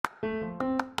Okay,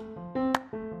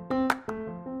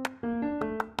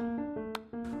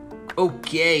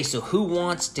 so who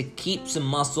wants to keep some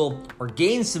muscle or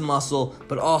gain some muscle,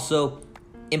 but also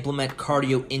implement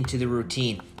cardio into the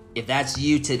routine? If that's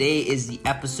you, today is the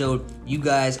episode you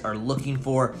guys are looking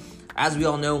for. As we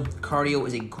all know, cardio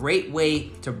is a great way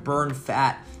to burn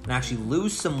fat and actually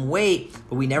lose some weight,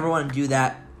 but we never want to do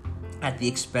that at the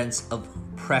expense of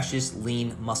precious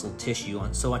lean muscle tissue.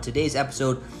 So on today's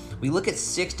episode, we look at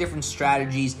 6 different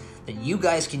strategies that you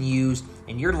guys can use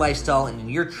in your lifestyle and in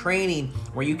your training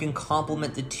where you can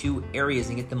complement the 2 areas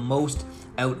and get the most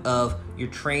out of your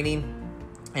training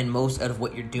and most out of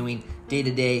what you're doing day to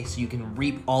day so you can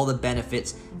reap all the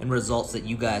benefits and results that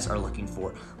you guys are looking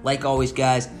for. Like always,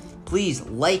 guys, please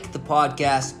like the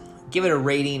podcast, give it a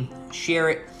rating, share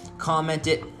it, comment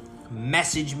it,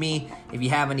 message me if you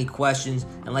have any questions,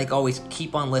 and like always,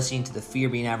 keep on listening to the Fear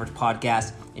Being Average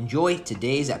podcast. Enjoy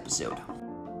today's episode.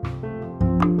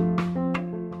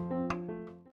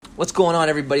 What's going on,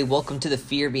 everybody? Welcome to the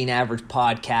Fear Being Average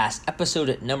podcast,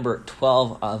 episode number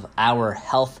 12 of our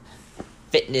health,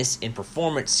 fitness, and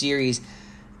performance series.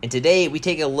 And today we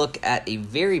take a look at a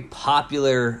very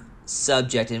popular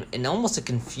subject and almost a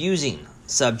confusing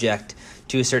subject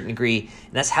to a certain degree,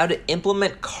 and that's how to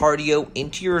implement cardio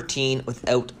into your routine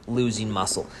without losing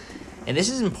muscle. And this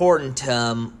is important,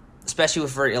 especially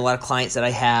for a lot of clients that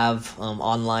I have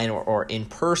online or in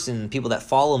person, people that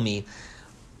follow me.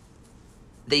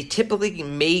 They typically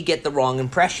may get the wrong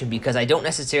impression because I don't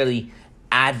necessarily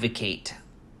advocate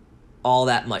all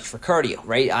that much for cardio,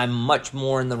 right? I'm much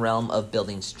more in the realm of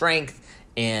building strength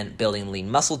and building lean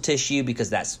muscle tissue because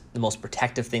that's the most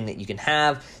protective thing that you can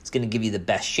have. It's going to give you the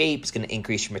best shape. It's going to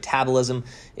increase your metabolism.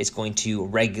 It's going to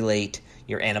regulate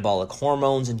your anabolic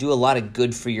hormones and do a lot of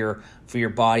good for your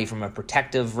body from a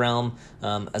protective realm,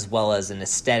 as well as an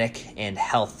aesthetic and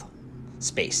health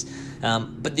space.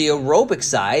 But the aerobic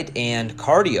side and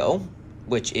cardio,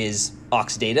 which is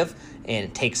oxidative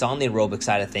and takes on the aerobic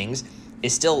side of things,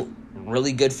 is still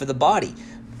really good for the body.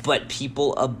 But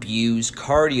people abuse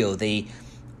cardio. They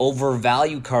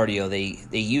overvalue cardio.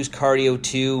 They use cardio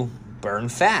to burn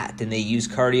fat, and they use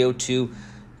cardio to,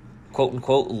 quote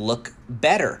unquote, look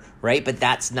better, right? But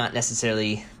that's not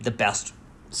necessarily the best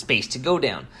space to go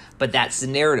down. But that's the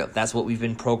narrative. That's what we've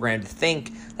been programmed to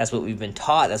think. That's what we've been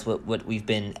taught. That's what we've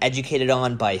been educated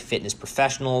on by fitness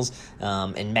professionals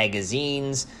and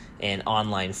magazines and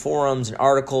online forums and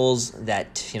articles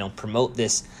that promote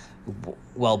this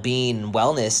well-being and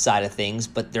wellness side of things,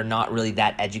 but they're not really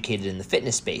that educated in the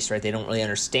fitness space, right? They don't really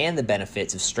understand the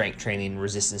benefits of strength training,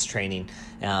 resistance training,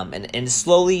 and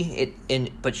slowly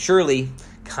but surely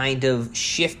kind of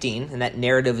shifting, and that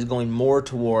narrative is going more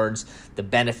towards the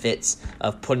benefits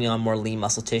of putting on more lean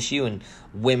muscle tissue, and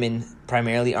women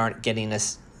primarily aren't getting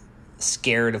as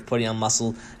scared of putting on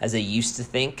muscle as they used to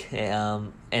think,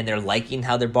 and they're liking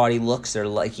how their body looks. They're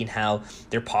liking how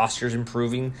their posture is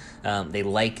improving. They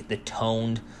like the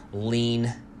toned,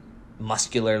 lean,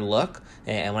 muscular look.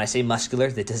 And when I say muscular,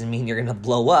 that doesn't mean you're going to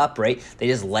blow up, right? They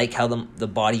just like how the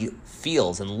body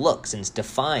feels and looks and it's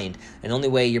defined. And the only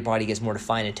way your body gets more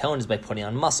defined and toned is by putting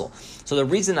on muscle. So the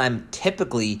reason I'm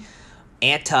typically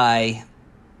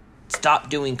stop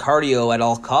doing cardio at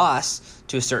all costs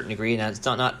to a certain degree, and it's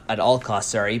not at all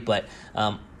costs, but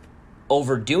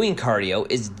overdoing cardio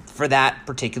is for that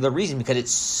particular reason, because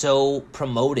it's so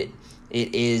promoted.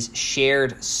 It is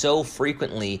shared so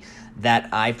frequently that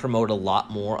I promote a lot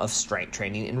more of strength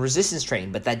training and resistance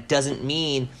training, but that doesn't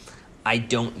mean I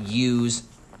don't use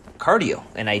cardio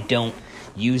and I don't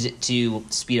use it to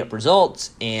speed up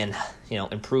results and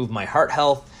improve my heart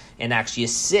health and actually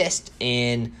assist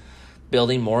in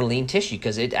building more lean tissue,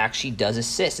 because it actually does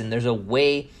assist. And there's a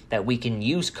way that we can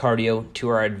use cardio to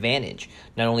our advantage,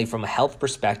 not only from a health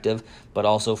perspective, but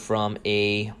also from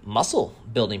a muscle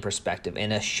building perspective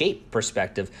and a shape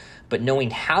perspective. But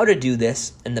knowing how to do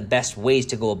this and the best ways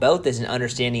to go about this and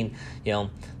understanding,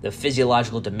 the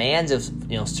physiological demands of,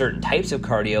 certain types of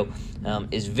cardio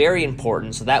is very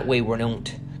important. So that way we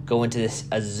don't go into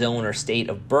a zone or state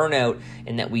of burnout,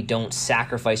 and that we don't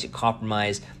sacrifice or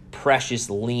compromise precious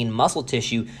lean muscle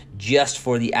tissue just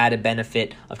for the added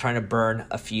benefit of trying to burn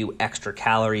a few extra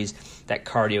calories that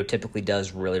cardio typically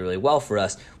does really, really well for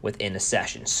us within a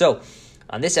session. So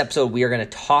on this episode, we are going to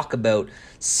talk about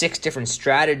 6 different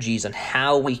strategies on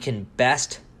how we can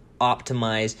best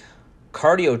optimize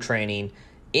cardio training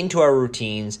into our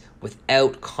routines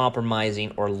without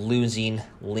compromising or losing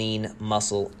lean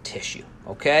muscle tissue,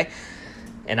 okay?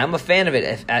 And I'm a fan of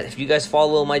it. If you guys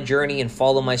follow my journey and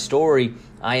follow my story,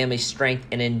 I am a strength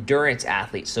and endurance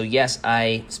athlete. So yes,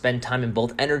 I spend time in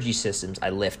both energy systems. I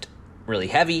lift really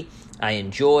heavy. I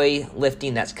enjoy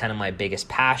lifting. That's kind of my biggest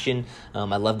passion.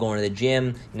 I love going to the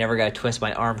gym. Never got to twist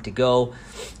my arm to go.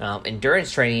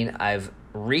 Endurance training, I've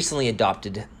recently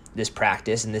adopted this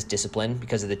practice and this discipline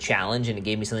because of the challenge, and it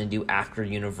gave me something to do after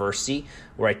university,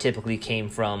 where I typically came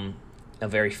from a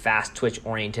very fast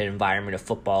twitch-oriented environment of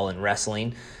football and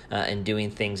wrestling and doing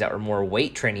things that were more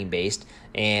weight training based,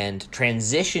 and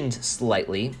transitioned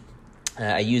slightly.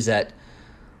 I use that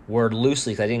word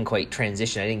loosely because I didn't quite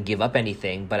transition. I didn't give up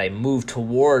anything, but I moved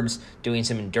towards doing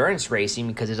some endurance racing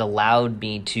because it allowed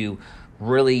me to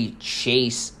really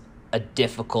chase a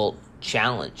difficult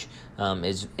challenge.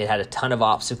 It had a ton of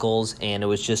obstacles, and it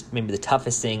was just maybe the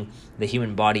toughest thing the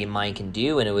human body and mind can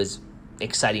do, and it was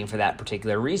exciting for that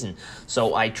particular reason.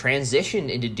 So I transitioned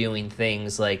into doing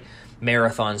things like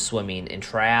marathon swimming and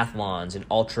triathlons and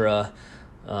ultra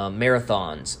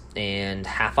marathons and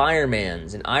half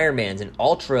Ironmans and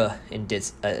ultra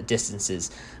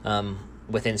distances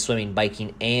within swimming,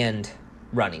 biking, and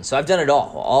running. So I've done it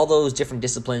all those different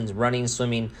disciplines: running,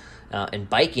 swimming, and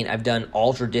biking. I've done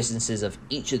ultra distances of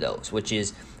each of those, which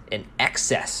is an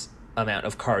excess amount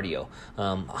of cardio.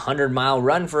 100-mile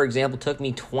run, for example, took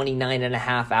me 29 and a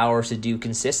half hours to do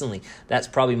consistently. That's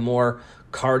probably more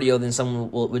cardio than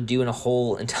someone would do in a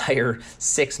whole entire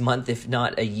 6-month, if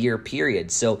not a year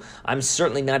period. So I'm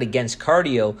certainly not against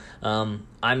cardio.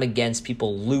 I'm against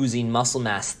people losing muscle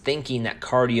mass, thinking that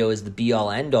cardio is the be-all,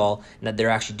 end-all, and that they're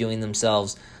actually doing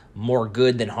themselves more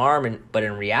good than harm. But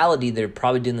in reality, they're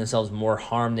probably doing themselves more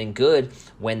harm than good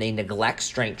when they neglect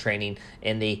strength training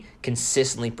and they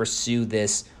consistently pursue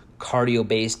this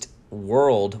cardio-based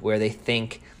world where they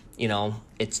think,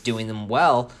 it's doing them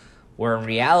well, where in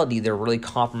reality, they're really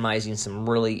compromising some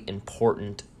really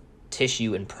important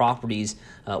tissue and properties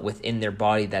within their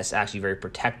body that's actually very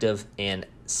protective and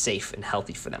safe and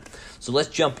healthy for them. So let's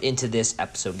jump into this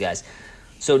episode, guys.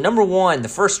 So number one, the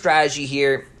first strategy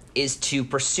here is to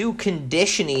pursue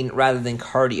conditioning rather than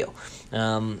cardio.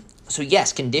 So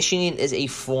yes, conditioning is a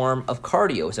form of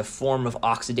cardio. It's a form of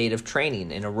oxidative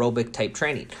training and aerobic type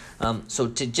training. So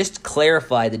to just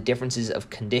clarify the differences of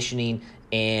conditioning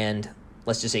and,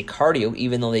 let's just say, cardio,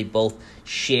 even though they both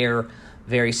share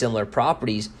very similar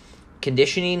properties,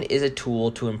 conditioning is a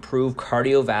tool to improve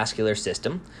cardiovascular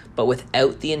system, but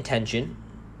without the intention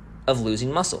of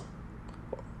losing muscle.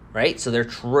 Right? So they're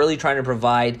really trying to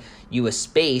provide you a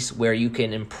space where you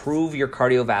can improve your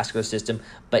cardiovascular system,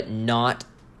 but not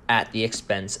at the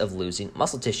expense of losing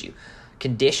muscle tissue.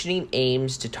 Conditioning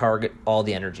aims to target all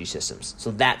the energy systems.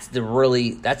 So that's the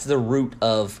root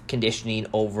of conditioning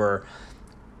over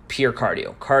pure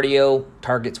cardio. Cardio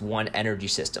targets one energy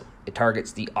system. It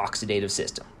targets the oxidative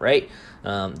system, right?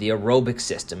 The aerobic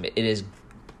system. It is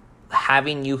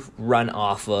having you run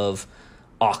off of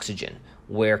oxygen,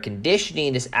 where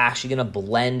conditioning is actually going to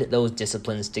blend those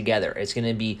disciplines together. It's going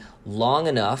to be long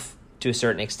enough to a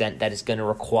certain extent that it's going to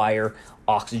require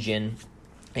oxygen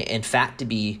and fat to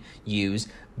be used,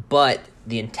 but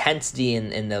the intensity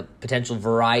and the potential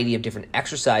variety of different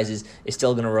exercises is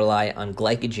still going to rely on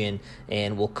glycogen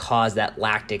and will cause that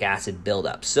lactic acid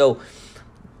buildup. So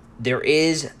there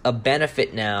is a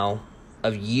benefit now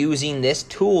of using this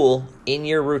tool in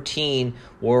your routine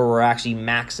where we're actually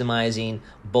maximizing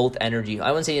both energy. I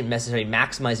wouldn't say necessarily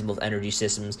maximizing both energy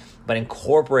systems, but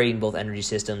incorporating both energy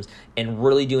systems and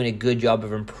really doing a good job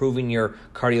of improving your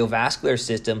cardiovascular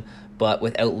system, but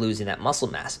without losing that muscle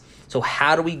mass. So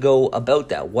how do we go about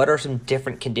that? What are some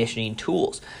different conditioning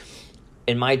tools?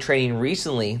 In my training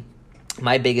recently,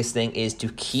 my biggest thing is to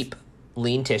keep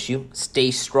lean tissue,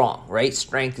 stay strong, right?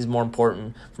 Strength is more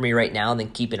important for me right now than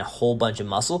keeping a whole bunch of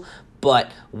muscle, but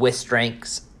with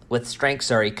strength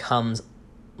comes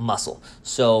muscle.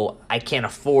 So I can't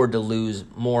afford to lose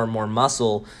more and more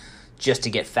muscle just to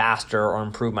get faster or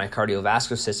improve my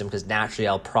cardiovascular system, because naturally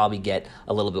I'll probably get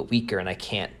a little bit weaker and I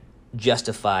can't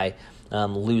justify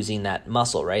losing that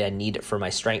muscle, right? I need it for my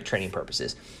strength training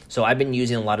purposes. So I've been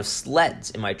using a lot of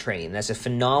sleds in my training. That's a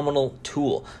phenomenal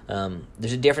tool.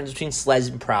 There's a difference between sleds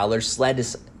and prowlers. Sled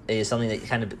is something that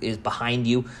kind of is behind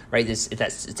you, right? It's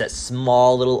that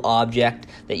small little object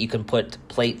that you can put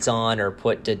plates on or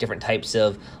put different types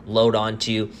of load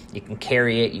onto. You can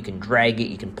carry it, you can drag it,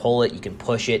 you can pull it, you can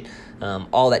push it,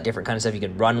 all that different kind of stuff. You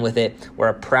can run with it. Where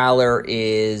a prowler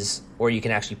is, or you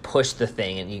can actually push the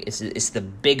thing, and it's the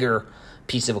bigger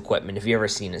piece of equipment if you've ever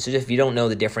seen it. So if you don't know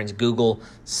the difference, Google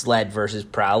sled versus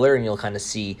prowler and you'll kind of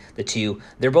see the two.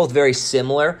 They're both very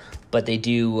similar, but they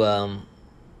do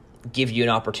give you an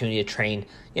opportunity to train,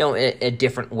 a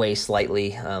different way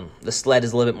slightly. The sled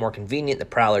is a little bit more convenient. The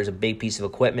Prowler is a big piece of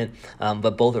equipment,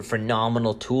 but both are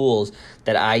phenomenal tools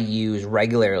that I use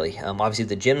regularly. Obviously,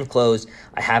 the gym's closed.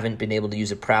 I haven't been able to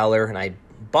use a Prowler, and I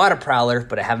bought a Prowler,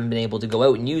 but I haven't been able to go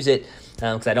out and use it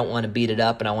because I don't want to beat it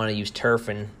up, and I want to use turf,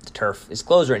 and the turf is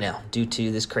closed right now due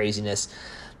to this craziness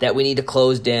that we need to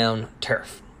close down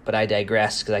turf. But I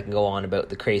digress because I can go on about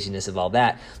the craziness of all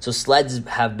that. So sleds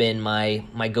have been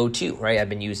my go-to, right? I've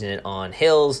been using it on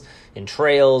hills, in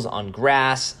trails, on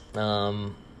grass,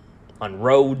 on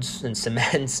roads and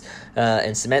cements,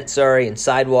 and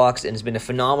sidewalks, and it's been a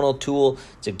phenomenal tool.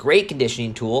 It's a great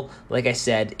conditioning tool. Like I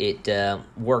said, it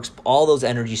works all those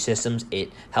energy systems.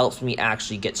 It helps me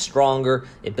actually get stronger.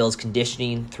 It builds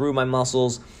conditioning through my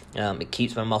muscles. It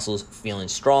keeps my muscles feeling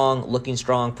strong, looking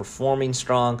strong, performing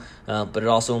strong, but it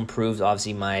also improves,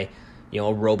 obviously, my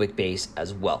aerobic base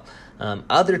as well.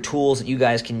 Other tools that you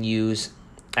guys can use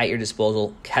at your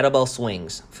disposal, kettlebell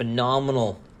swings,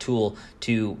 phenomenal tool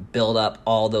to build up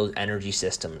all those energy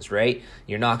systems, right?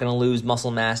 You're not going to lose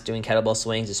muscle mass doing kettlebell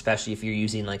swings, especially if you're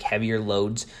using like heavier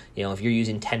loads. If you're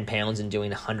using 10 pounds and doing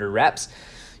 100 reps,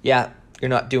 you're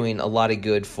not doing a lot of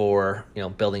good for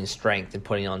building strength and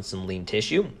putting on some lean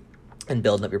tissue and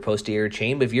building up your posterior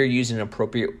chain. But if you're using an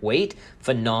appropriate weight,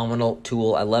 phenomenal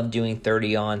tool. I love doing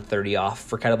 30 on, 30 off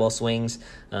for kettlebell swings,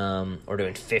 or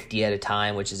doing 50 at a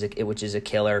time, which is a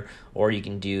killer. Or you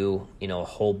can do a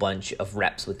whole bunch of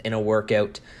reps within a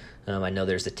workout. I know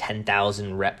there's the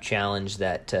 10,000 rep challenge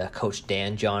that Coach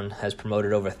Dan John has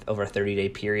promoted over a 30-day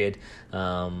period.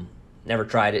 Never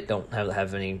tried it, don't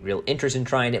have any real interest in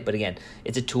trying it, but again,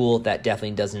 it's a tool that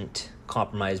definitely doesn't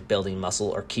compromise building muscle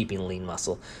or keeping lean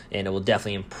muscle, and it will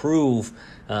definitely improve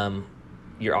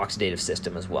your oxidative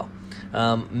system as well.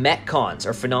 Metcons are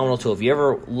a phenomenal tool. If you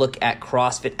ever look at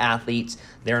CrossFit athletes,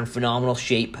 they're in phenomenal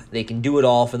shape. They can do it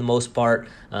all for the most part.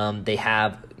 They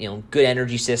have good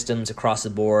energy systems across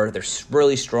the board. They're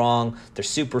really strong. They're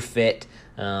super fit.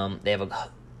 They have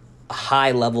a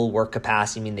high level work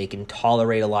capacity, meaning they can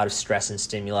tolerate a lot of stress and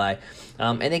stimuli,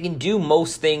 and they can do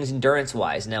most things endurance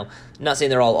wise. Now, I'm not saying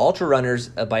they're all ultra runners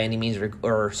by any means,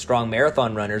 or strong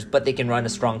marathon runners, but they can run a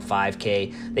strong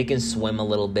 5K, they can swim a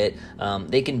little bit,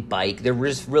 they can bike. They're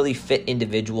just really fit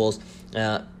individuals,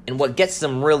 and what gets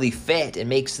them really fit and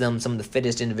makes them some of the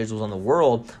fittest individuals in the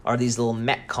world are these little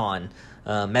Metcon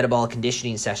metabolic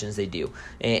conditioning sessions they do,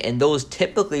 and those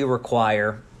typically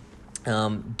require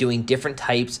doing different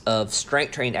types of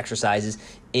strength training exercises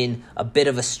in a bit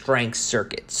of a strength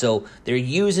circuit. So they're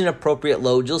using appropriate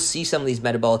loads. You'll see some of these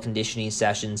metabolic conditioning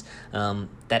sessions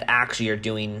that actually are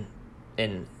doing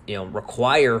and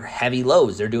require heavy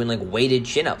loads. They're doing like weighted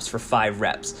chin-ups for 5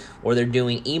 reps, or they're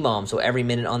doing EMOM, so every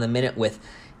minute on the minute with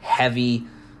heavy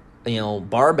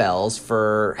barbells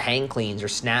for hang cleans or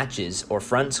snatches or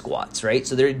front squats, right?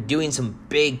 So they're doing some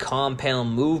big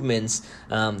compound movements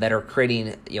that are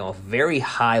creating a very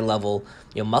high level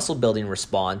muscle building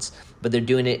response, but they're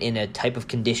doing it in a type of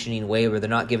conditioning way where they're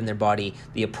not giving their body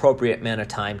the appropriate amount of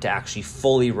time to actually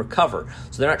fully recover.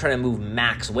 So they're not trying to move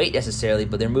max weight necessarily,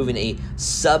 but they're moving a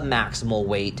sub-maximal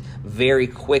weight very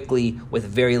quickly with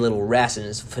very little rest, and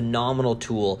it's a phenomenal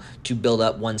tool to build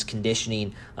up one's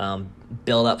conditioning,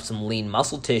 build up some lean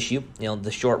muscle tissue.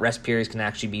 The short rest periods can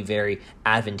actually be very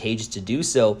advantageous to do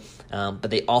so, but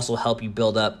they also help you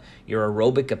build up your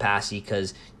aerobic capacity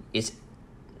because it's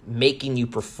making you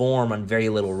perform on very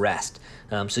little rest.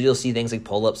 So you'll see things like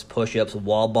pull-ups, push-ups,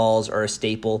 wall balls are a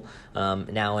staple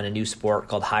now in a new sport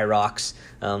called high rocks.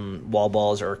 Wall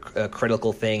balls are a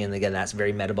critical thing, and again, that's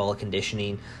very metabolic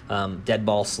conditioning. Dead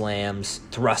ball slams,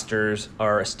 thrusters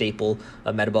are a staple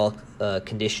of metabolic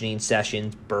conditioning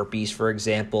sessions, burpees, for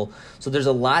example. So there's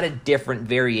a lot of different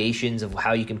variations of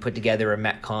how you can put together a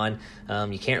Metcon.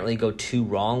 You can't really go too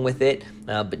wrong with it,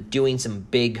 but doing some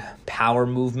big power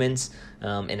movements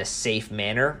in a safe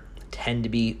manner tend to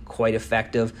be quite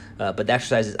effective, but the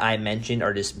exercises I mentioned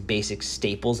are just basic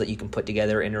staples that you can put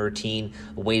together in a routine.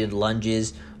 Weighted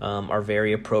lunges are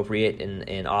very appropriate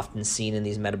and often seen in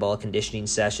these metabolic conditioning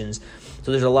sessions.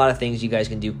 So there's a lot of things you guys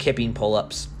can do. Kipping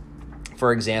pull-ups,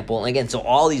 for example. And again, so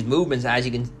all these movements, as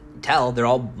you can tell, they're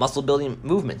all muscle building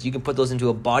movements. You can put those into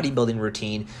a bodybuilding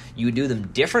routine. You would do them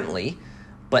differently,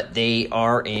 but they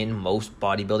are in most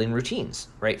bodybuilding routines,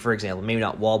 right? For example, maybe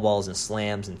not wall balls and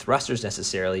slams and thrusters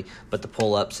necessarily, but the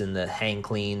pull-ups and the hang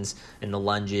cleans and the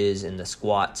lunges and the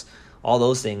squats, all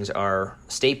those things are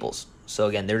staples. So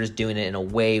again, they're just doing it in a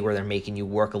way where they're making you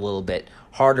work a little bit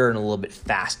harder and a little bit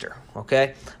faster,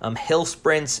 okay? Hill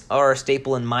sprints are a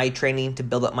staple in my training to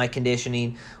build up my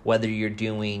conditioning, whether you're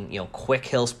doing, quick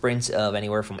hill sprints of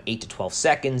anywhere from 8 to 12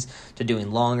 seconds to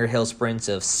doing longer hill sprints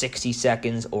of 60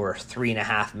 seconds or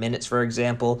 3.5 minutes, for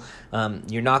example.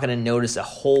 You're not going to notice a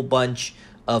whole bunch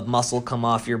of muscle come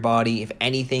off your body. If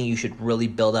anything, you should really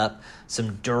build up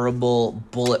some durable,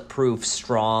 bulletproof,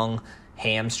 strong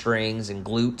hamstrings and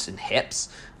glutes and hips.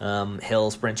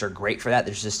 Hill sprints are great for that.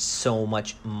 There's just so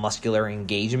much muscular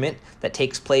engagement that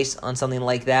takes place on something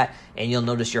like that, and you'll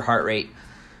notice your heart rate.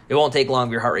 It won't take long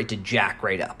for your heart rate to jack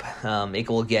right up. It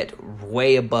will get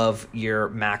way above your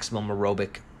maximum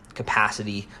aerobic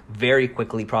capacity very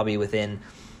quickly, probably within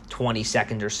 20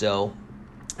 seconds or so.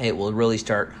 It will really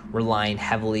start relying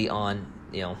heavily on,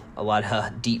 a lot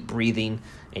of deep breathing,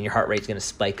 and your heart rate's going to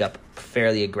spike up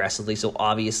fairly aggressively. So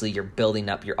obviously you're building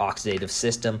up your oxidative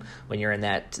system when you're in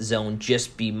that zone.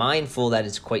 Just be mindful that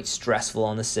it's quite stressful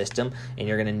on the system, and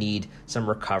you're going to need some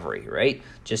recovery, right?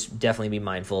 Just definitely be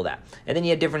mindful of that. And then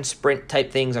you have different sprint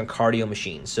type things on cardio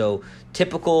machines. So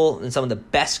typical and some of the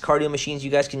best cardio machines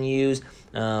you guys can use,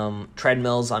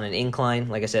 treadmills on an incline.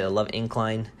 Like I said, I love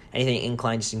incline. Anything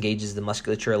incline just engages the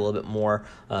musculature a little bit more.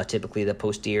 Typically the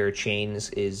posterior chain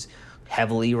is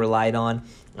heavily relied on.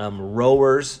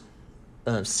 Rowers,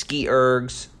 ski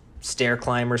ergs, stair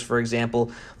climbers, for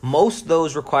example. Most of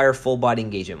those require full body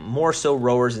engagement, more so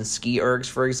rowers and ski ergs,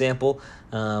 for example.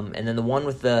 And then the one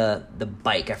with the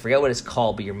bike, I forget what it's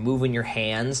called, but you're moving your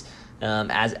hands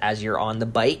as you're on the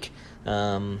bike.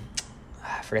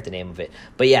 I forget the name of it.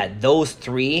 But yeah, those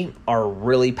three are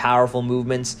really powerful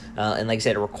movements. And like I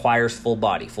said, it requires full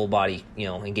body,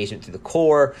 engagement through the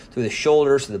core, through the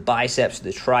shoulders, through the biceps,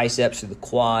 through the triceps, through the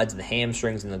quads, and the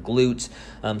hamstrings, and the glutes.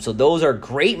 So those are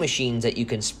great machines that you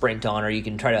can sprint on, or you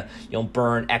can try to,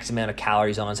 burn X amount of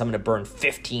calories on. So I'm going to burn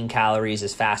 15 calories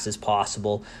as fast as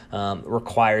possible.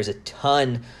 Requires a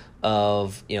ton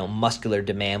of, muscular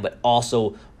demand, but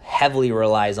also heavily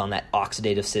relies on that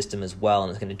oxidative system as well,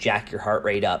 and it's going to jack your heart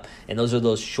rate up. And those are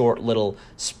those short little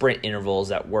sprint intervals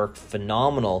that work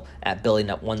phenomenal at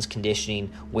building up one's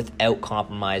conditioning without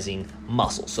compromising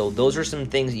muscle. So those are some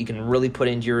things that you can really put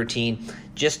into your routine.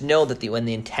 Just know that when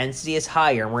the intensity is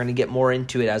higher, and we're going to get more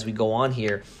into it as we go on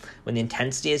here, when the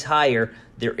intensity is higher,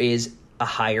 there is a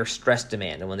higher stress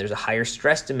demand. And when there's a higher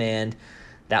stress demand,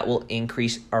 that will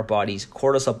increase our body's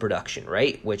cortisol production,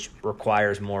 right? Which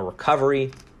requires more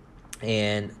recovery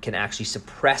and can actually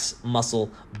suppress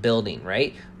muscle building,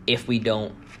 right? If we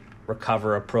don't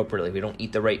recover appropriately, we don't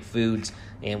eat the right foods,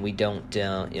 and we don't,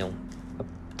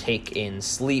 take in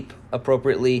sleep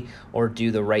appropriately or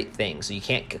do the right thing. So you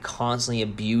can't constantly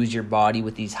abuse your body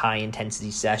with these high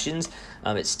intensity sessions.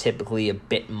 It's typically a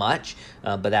bit much,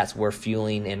 but that's where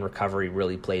fueling and recovery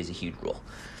really plays a huge role.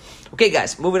 Okay,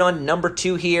 guys, moving on to number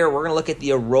 2 here. We're going to look at the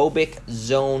aerobic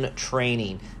zone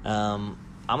training.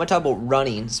 I'm going to talk about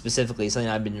running specifically, something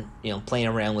I've been playing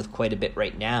around with quite a bit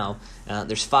right now.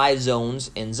 There's 5 zones,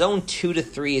 and zone 2 to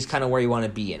 3 is kind of where you want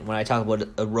to be in when I talk about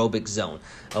aerobic zone.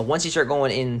 Once you start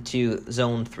going into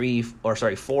zone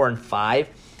 4 and 5,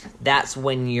 that's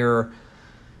when your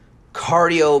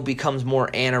cardio becomes more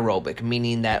anaerobic,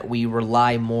 meaning that we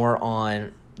rely more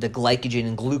on the glycogen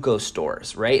and glucose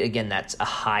stores, right? Again, that's a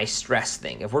high stress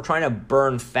thing. If we're trying to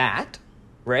burn fat,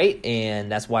 right, and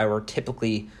that's why we're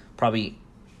typically probably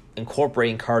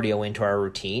incorporating cardio into our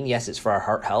routine. Yes, it's for our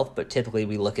heart health, but typically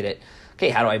we look at it, okay,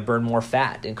 how do I burn more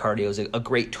fat? And cardio is a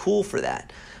great tool for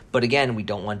that. But again, we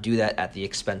don't want to do that at the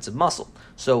expense of muscle.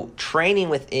 So training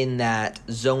within that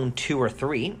zone 2 or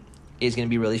 3 is going to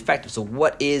be really effective. So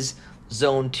what is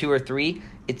zone 2 or 3?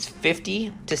 It's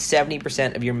 50 to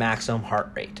 70% of your maximum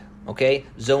heart rate. Okay?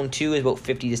 Zone 2 is about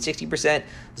 50 to 60%.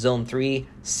 Zone 3,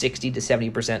 60 to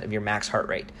 70% of your max heart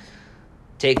rate.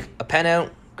 Take a pen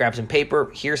out, grab some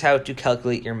paper. Here's how to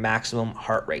calculate your maximum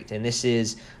heart rate. And this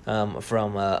is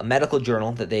from a medical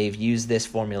journal that they've used this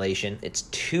formulation. It's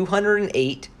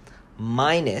 208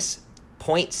 minus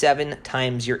 0.7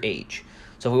 times your age.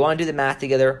 So if we want to do the math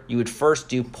together, you would first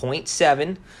do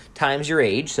 0.7 times your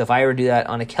age. So if I were to do that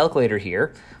on a calculator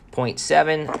here,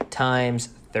 0.7 times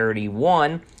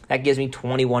 31, that gives me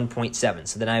 21.7.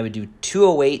 So then I would do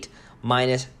 208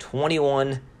 minus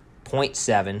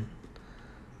 21.7.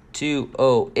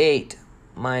 208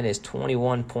 minus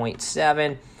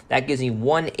 21.7, that gives me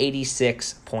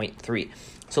 186.3.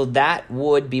 So that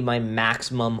would be my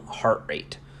maximum heart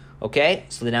rate. Okay,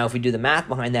 so now if we do the math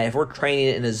behind that, if we're training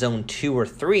it in a zone 2 or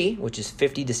 3, which is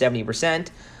 50 to 70%,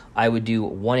 I would do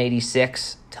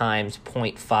 186 times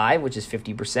 0.5, which is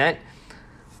 50%,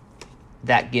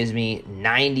 that gives me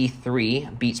 93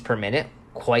 beats per minute,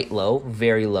 quite low,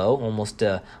 very low, almost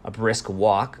a brisk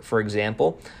walk, for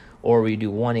example. Or we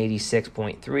do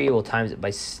 186.3, we'll times it by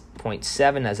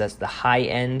 0.7, as that's the high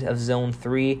end of zone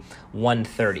 3,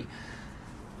 130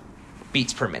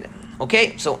 beats per minute.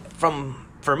 Okay, so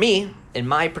for me, in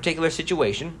my particular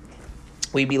situation,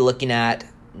 we'd be looking at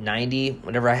 90,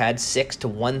 whenever I had 6 to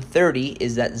 130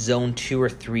 is that zone 2 or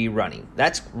 3 running.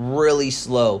 That's really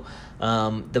slow.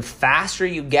 The faster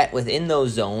you get within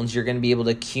those zones, you're going to be able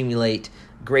to accumulate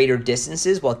greater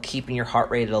distances while keeping your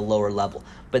heart rate at a lower level.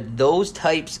 But those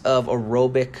types of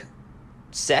aerobic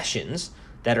sessions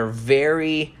that are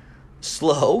very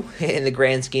slow in the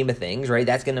grand scheme of things, right?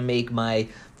 That's going to make my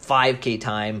 5K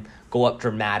time go up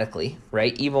dramatically,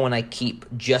 right? Even when I keep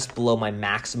just below my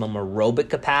maximum aerobic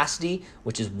capacity,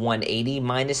 which is 180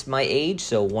 minus my age,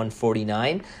 so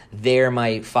 149, there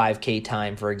my 5K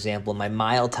time, for example, my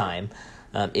mile time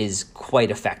is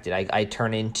quite affected. I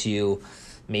turn into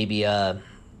maybe a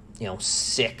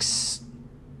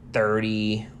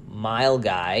 6:30 mile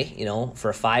guy, for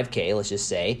a 5K, let's just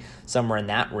say, somewhere in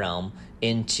that realm,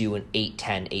 into an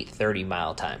 8:10, 8:30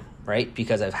 mile time, right?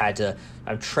 Because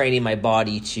I'm training my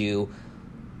body to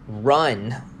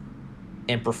run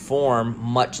and perform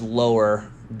much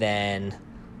lower than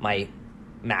my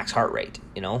max heart rate,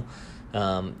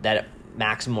 that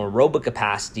maximum aerobic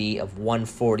capacity of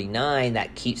 149,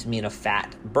 that keeps me in a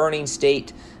fat burning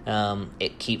state.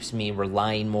 It keeps me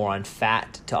relying more on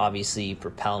fat to obviously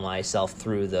propel myself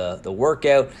through the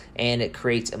workout, and it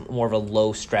creates more of a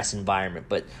low stress environment.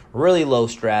 But really low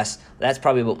stress, that's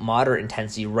probably about moderate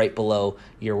intensity, right below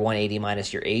your 180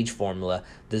 minus your age formula.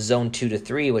 The zone 2 to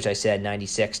 3, which I said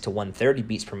 96 to 130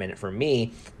 beats per minute for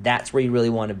me, that's where you really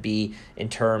want to be in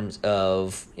terms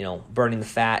of burning the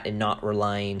fat and not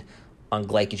relying on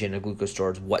glycogen or glucose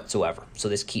storage whatsoever. So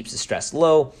this keeps the stress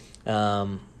low.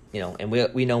 And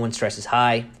we know when stress is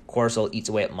high, cortisol eats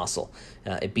away at muscle.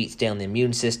 It beats down the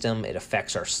immune system. It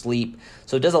affects our sleep.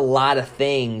 So it does a lot of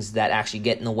things that actually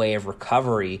get in the way of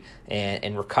recovery.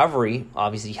 And recovery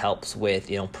obviously helps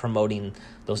with promoting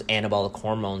those anabolic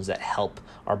hormones that help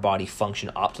our body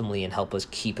function optimally and help us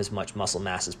keep as much muscle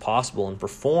mass as possible and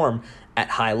perform at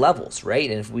high levels, right?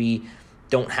 And if we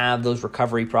don't have those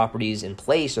recovery properties in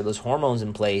place or those hormones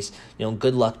in place,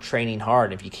 good luck training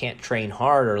hard. If you can't train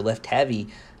hard or lift heavy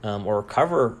or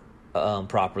recover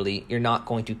properly, you're not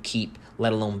going to keep,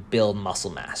 let alone build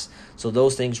muscle mass. So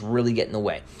those things really get in the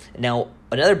way. Now,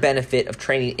 another benefit of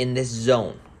training in this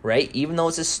zone, right? Even though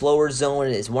it's a slower zone,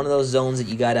 it's one of those zones that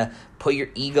you got to put your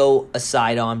ego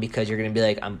aside on because you're going to be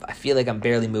like, I feel like I'm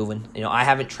barely moving. I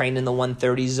haven't trained in the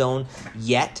 130 zone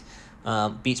yet,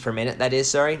 beats per minute, that is,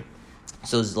 sorry.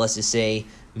 So let's just say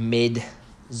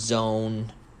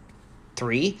mid-zone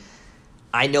 3.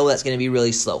 I know that's going to be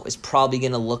really slow. It's probably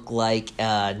going to look like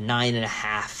a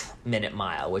 9.5 minute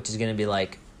mile, which is going to be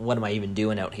like, what am I even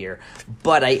doing out here?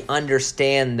 But I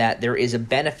understand that there is a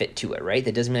benefit to it, right?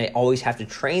 That doesn't mean I always have to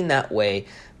train that way,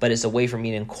 but it's a way for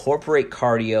me to incorporate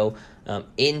cardio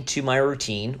into my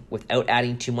routine without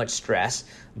adding too much stress,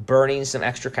 burning some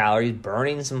extra calories,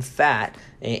 burning some fat,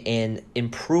 and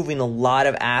improving a lot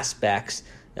of aspects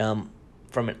from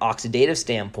an oxidative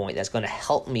standpoint that's going to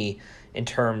help me in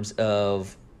terms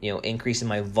of increasing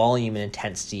my volume and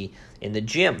intensity in the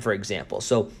gym, for example.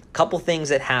 So a couple things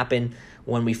that happen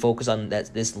when we focus on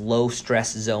this low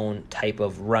stress zone type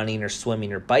of running or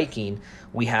swimming or biking,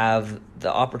 we have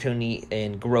the opportunity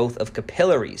and growth of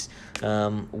capillaries,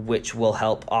 which will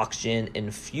help oxygen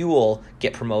and fuel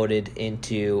get promoted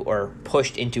into or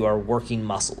pushed into our working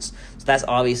muscles. So that's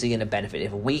obviously going to benefit.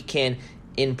 If we can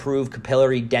improve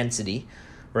capillary density,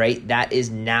 right, that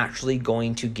is naturally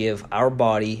going to give our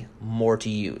body more to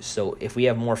use. So if we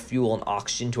have more fuel and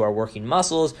oxygen to our working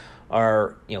muscles,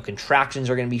 our contractions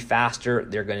are going to be faster,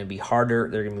 they're going to be harder,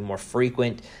 they're going to be more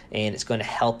frequent, and it's going to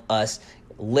help us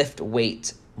lift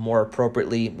weights more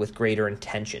appropriately with greater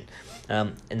intention.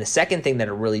 And the second thing that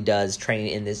it really does, training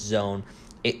in this zone,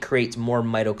 it creates more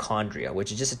mitochondria,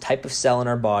 which is just a type of cell in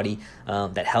our body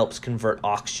that helps convert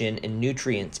oxygen and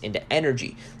nutrients into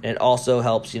energy. And it also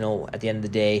helps, at the end of the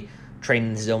day, training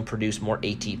in the zone produce more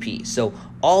ATP. So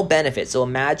all benefits. So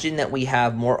imagine that we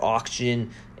have more oxygen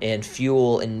and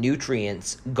fuel and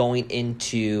nutrients going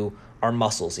into our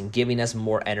muscles and giving us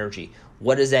more energy.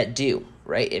 What does that do,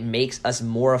 right? It makes us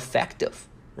more effective,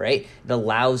 right? It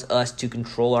allows us to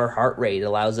control our heart rate. It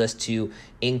allows us to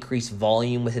increase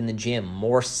volume within the gym.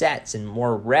 More sets and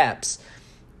more reps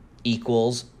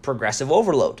equals progressive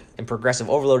overload. And progressive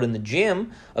overload in the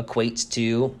gym equates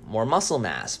to more muscle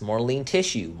mass, more lean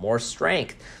tissue, more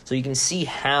strength. So you can see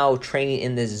how training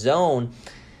in this zone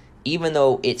even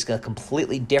though it's a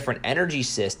completely different energy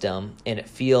system and it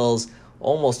feels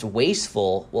almost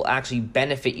wasteful, will actually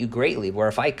benefit you greatly. Where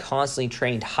if I constantly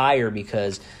trained higher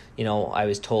because, I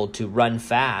was told to run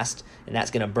fast and that's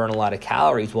going to burn a lot of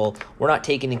calories, well, we're not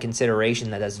taking into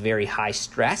consideration that that's very high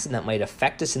stress and that might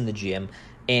affect us in the gym.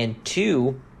 And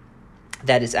two,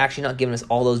 that it's actually not giving us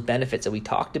all those benefits that we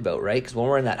talked about, right? Because when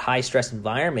we're in that high stress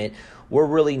environment, we're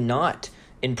really not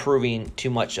improving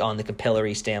too much on the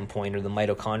capillary standpoint or the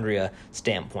mitochondria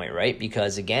standpoint, right?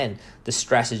 Because again, the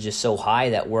stress is just so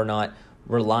high that we're not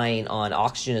relying on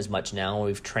oxygen as much now.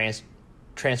 We've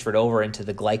transferred over into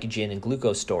the glycogen and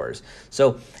glucose stores.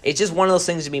 So it's just one of those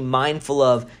things to be mindful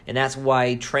of, and that's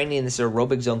why training in this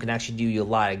aerobic zone can actually do you a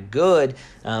lot of good.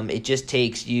 It just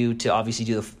takes you to obviously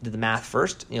do the math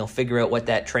first, figure out what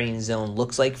that training zone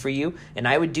looks like for you. And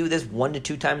I would do this 1 to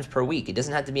 2 times per week. It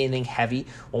doesn't have to be anything heavy.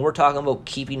 When we're talking about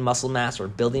keeping muscle mass or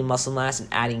building muscle mass and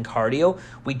adding cardio,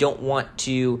 we don't want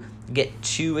to get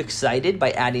too excited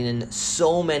by adding in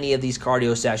so many of these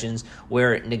cardio sessions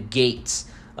where it negates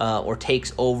or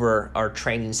takes over our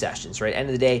training sessions, right? End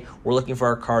of the day, we're looking for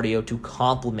our cardio to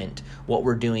complement what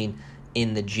we're doing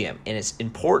in the gym. And it's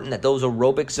important that those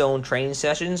aerobic zone training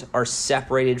sessions are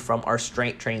separated from our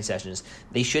strength training sessions.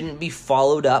 They shouldn't be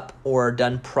followed up or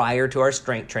done prior to our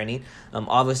strength training.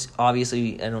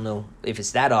 Obviously, I don't know if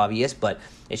it's that obvious, but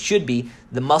it should be.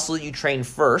 The muscle you train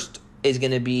first is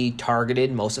going to be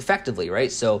targeted most effectively,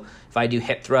 right? So if I do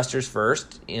hip thrusters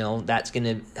first, that's going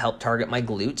to help target my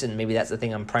glutes, and maybe that's the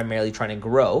thing I'm primarily trying to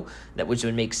grow, which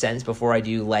would make sense before I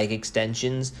do leg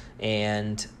extensions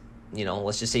and,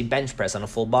 let's just say bench press on a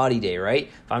full body day, right?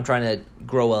 If I'm trying to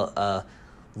grow a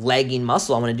legging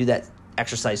muscle, I'm going to do that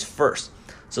exercise first.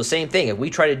 So same thing, if we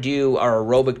try to do our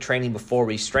aerobic training before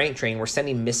we strength train, we're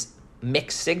sending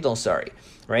mixed signals,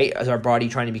 right? Is our body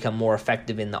trying to become more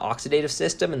effective in the oxidative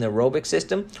system and the aerobic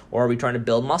system, or are we trying to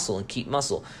build muscle and keep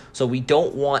muscle? So we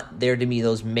don't want there to be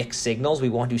those mixed signals. We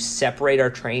want to separate our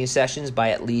training sessions by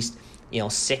at least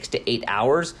 6 to 8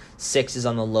 hours. 6 is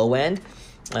on the low end.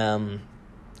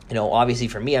 Obviously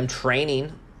for me, I'm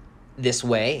training this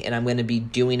way and I'm going to be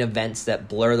doing events that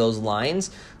blur those lines.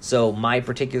 So my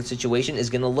particular situation is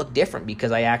going to look different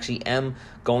because I actually am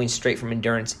going straight from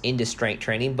endurance into strength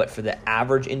training. But for the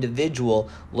average individual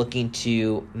looking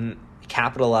to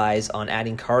capitalize on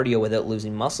adding cardio without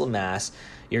losing muscle mass,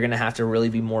 you're going to have to really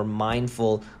be more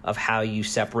mindful of how you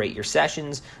separate your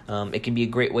sessions. It can be a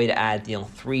great way to add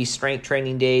 3 strength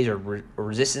training days or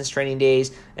resistance training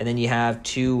days, and then you have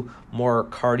 2 more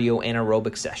cardio and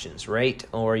aerobic sessions, right?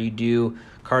 Or you do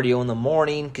cardio in the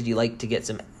morning because you like to get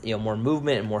some more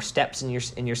movement and more steps in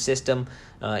your system,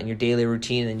 in your daily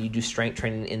routine, and then you do strength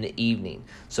training in the evening.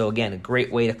 So again, a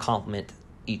great way to complement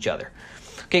each other.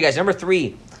 Okay, guys, number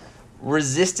 3.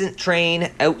 Resistant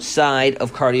train outside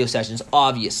of cardio sessions,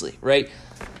 obviously, right?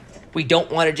 We don't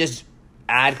want to just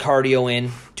add cardio in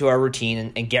to our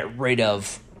routine and get rid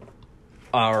of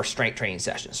our strength training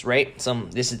sessions, right?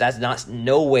 That's not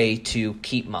no way to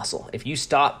keep muscle. If you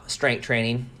stop strength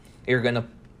training, you're gonna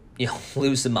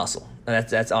lose the muscle.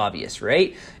 That's obvious,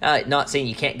 right? Not saying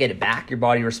you can't get it back. Your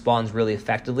body responds really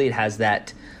effectively. It has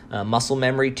that muscle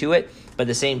memory to it, but at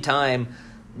the same time,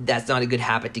 that's not a good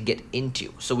habit to get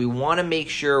into. So we want to make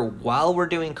sure while we're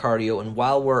doing cardio and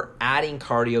while we're adding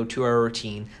cardio to our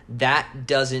routine, that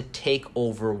doesn't take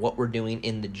over what we're doing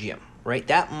in the gym, right?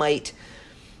 That might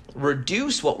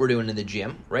reduce what we're doing in the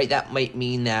gym, right? That might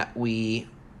mean that we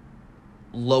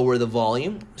lower the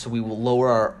volume. So we will lower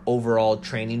our overall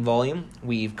training volume.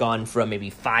 We've gone from maybe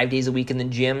 5 days a week in the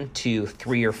gym to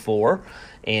 3 or 4.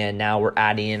 And now we're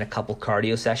adding in a couple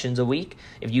cardio sessions a week.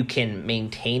 If you can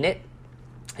maintain it,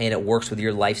 and it works with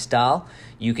your lifestyle,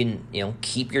 you can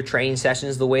keep your training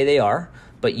sessions the way they are,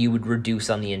 but you would reduce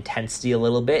on the intensity a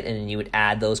little bit, and then you would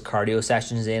add those cardio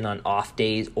sessions in on off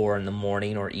days or in the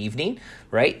morning or evening,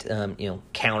 right?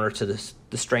 Counter to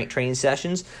the strength training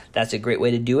sessions. That's a great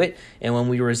way to do it. And when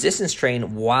we resistance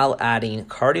train while adding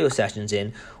cardio sessions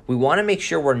in, we want to make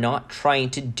sure we're not trying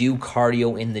to do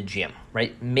cardio in the gym,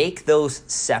 right? Make those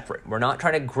separate. We're not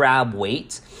trying to grab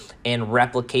weights and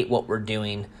replicate what we're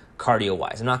doing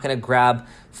cardio-wise. I'm not going to grab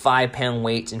 5-pound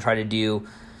weights and try to do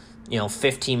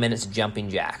 15 minutes of jumping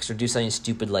jacks or do something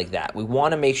stupid like that. We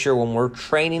want to make sure when we're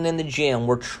training in the gym,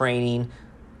 we're training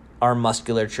our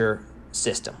musculature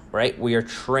system, right? We are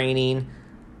training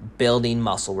building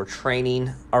muscle. We're training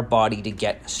our body to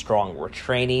get stronger. We're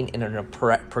training in a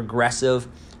progressive,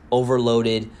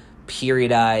 overloaded,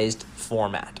 periodized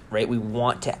format, right? We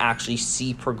want to actually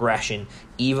see progression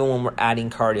even when we're adding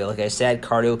cardio. Like I said,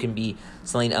 cardio can be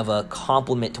something of a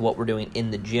complement to what we're doing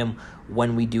in the gym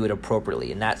when we do it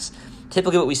appropriately. And that's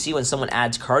typically what we see when someone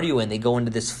adds cardio in, they go into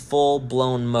this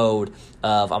full-blown mode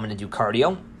of, I'm going to do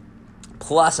cardio,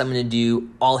 plus I'm going to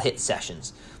do all HIIT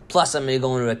sessions, plus I'm going to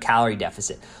go into a calorie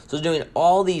deficit. So doing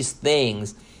all these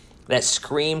things that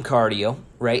scream cardio,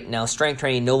 right? Now strength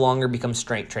training no longer becomes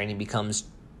strength training, becomes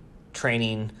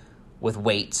training with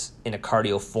weights in a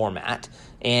cardio format,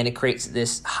 and it creates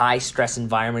this high stress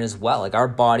environment as well. Like, our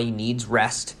body needs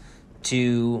rest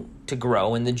to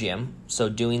grow in the gym, so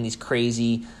doing these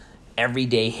crazy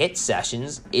everyday HIIT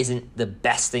sessions isn't the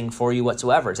best thing for you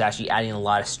whatsoever. It's actually adding a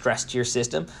lot of stress to your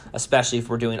system, especially if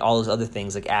we're doing all those other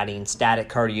things like adding static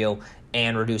cardio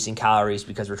and reducing calories,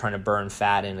 because we're trying to burn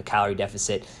fat, and a calorie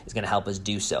deficit is going to help us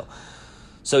do so.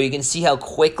 So you can see how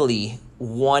quickly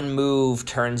one move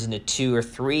turns into 2 or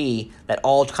 3 that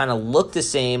all kind of look the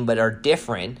same but are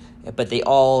different, but they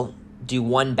all do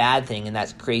one bad thing, and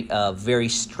that's create a very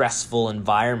stressful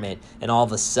environment. And all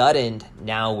of a sudden,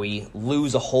 now we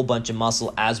lose a whole bunch of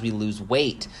muscle as we lose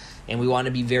weight. And we want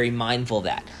to be very mindful of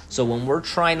that. So when we're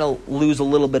trying to lose a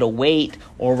little bit of weight,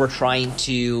 or we're trying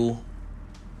to,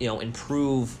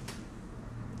 improve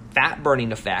fat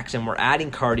burning effects, and we're adding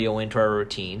cardio into our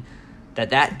routine,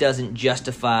 that doesn't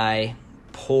justify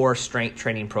poor strength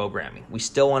training programming. We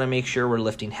still want to make sure we're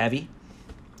lifting heavy.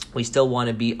 We still want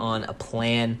to be on a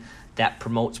plan that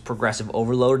promotes progressive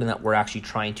overload, and that we're actually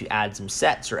trying to add some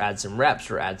sets, or add some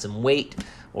reps, or add some weight,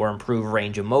 or improve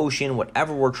range of motion.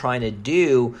 Whatever we're trying to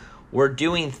do, we're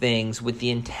doing things with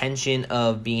the intention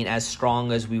of being as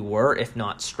strong as we were, if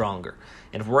not stronger.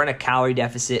 And if we're in a calorie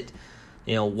deficit,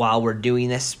 while we're doing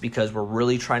this, because we're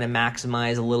really trying to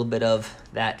maximize a little bit of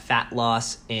that fat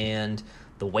loss and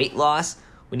the weight loss,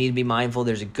 we need to be mindful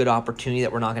there's a good opportunity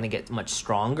that we're not going to get much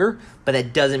stronger, but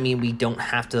that doesn't mean we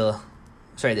have to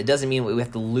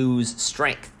lose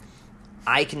strength.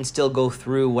 I can still go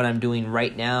through what I'm doing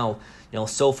right now.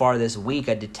 So far this week,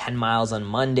 I did 10 miles on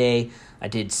Monday. I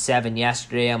did 7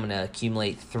 yesterday. I'm going to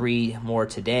accumulate 3 more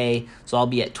today. So I'll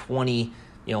be at 20,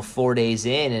 4 days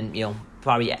in, and,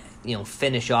 probably,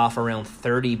 finish off around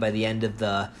 30 by the end of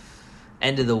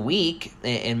the week,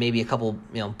 and maybe a couple,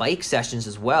 bike sessions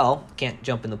as well. Can't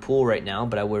jump in the pool right now,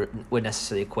 but I wouldn't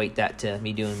necessarily equate that to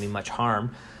me doing me much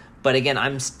harm. But again,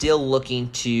 I'm still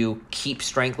looking to keep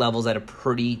strength levels at a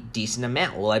pretty decent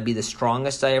amount. Will I be the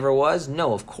strongest I ever was?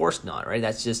 No, of course not, right?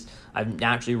 That's just, I've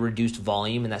naturally reduced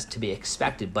volume, and that's to be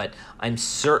expected. But I'm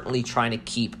certainly trying to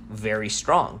keep very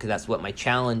strong, because that's what my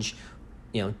challenge,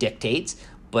 dictates.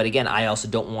 But again, I also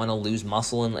don't want to lose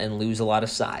muscle and lose a lot of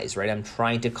size, right? I'm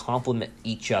trying to complement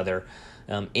each other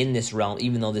in this realm,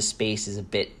 even though this space is a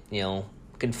bit,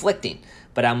 conflicting.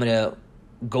 But I'm going to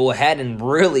go ahead and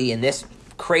really, in this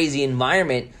crazy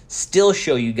environment, still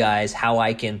show you guys how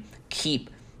I can keep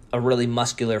a really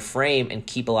muscular frame and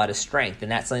keep a lot of strength.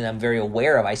 And that's something I'm very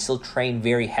aware of. I still train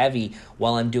very heavy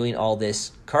while I'm doing all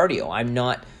this cardio. I'm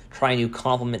not trying to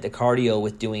complement the cardio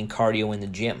with doing cardio in the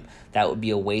gym. That would be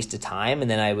a waste of time, and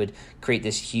then I would create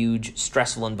this huge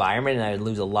stressful environment, and I would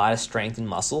lose a lot of strength and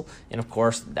muscle. And of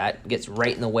course, that gets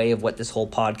right in the way of what this whole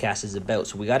podcast is about.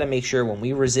 So we got to make sure when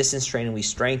we resistance train and we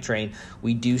strength train,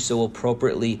 we do so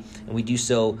appropriately, and we do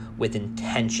so with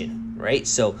intention, right?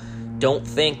 So don't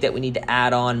think that we need to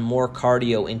add on more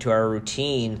cardio into our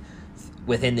routine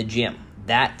within the gym.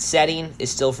 That setting is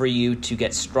still for you to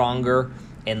get stronger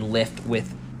and lift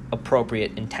with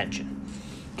appropriate intention.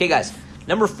 Okay, guys.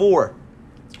 Number 4,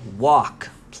 walk.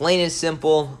 Plain and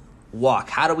simple, walk.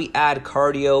 How do we add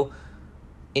cardio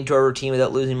into our routine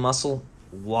without losing muscle?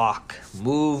 Walk.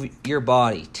 Move your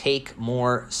body. Take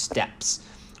more steps.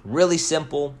 Really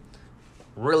simple,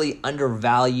 really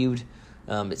undervalued.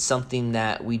 It's something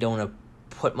that we don't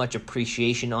put much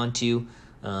appreciation onto,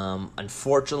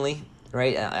 unfortunately,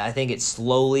 right? I think it's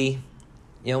slowly,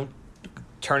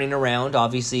 turning around.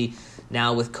 Obviously,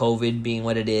 now with COVID being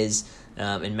what it is,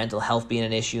 and mental health being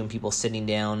an issue, and people sitting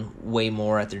down way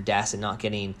more at their desks and not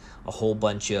getting a whole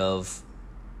bunch of,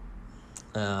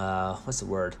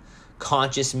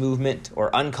 conscious movement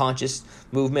or unconscious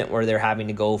movement, where they're having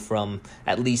to go from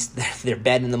at least their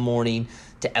bed in the morning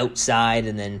to outside,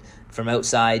 and then from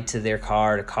outside to their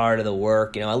car to the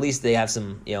work. At least they have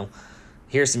some,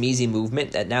 here's some easy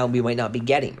movement that now we might not be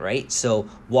getting, right? So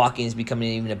walking is becoming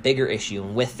even a bigger issue,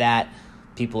 and with that,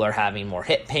 people are having more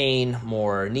hip pain,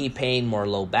 more knee pain, more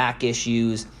low back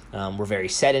issues. We're very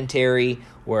sedentary.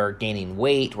 We're gaining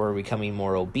weight. We're becoming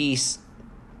more obese.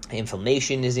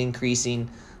 Inflammation is increasing.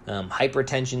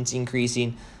 Hypertension is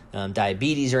increasing.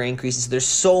 Diabetes are increasing. So there's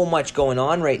so much going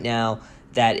on right now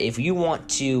that if you want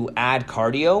to add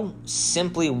cardio,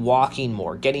 simply walking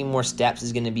more, getting more steps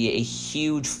is going to be a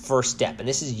huge first step. And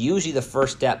this is usually the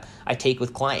first step I take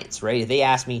with clients, right? If they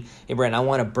ask me, hey, Brent, I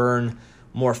want to burn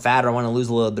more fat or I want to lose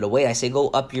a little bit of weight, I say, go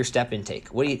up your step intake.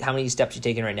 How many steps are you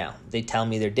taking right now? They tell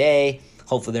me their day.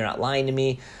 Hopefully they're not lying to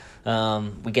me.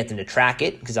 We get them to track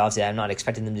it because obviously I'm not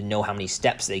expecting them to know how many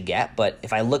steps they get. But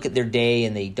if I look at their day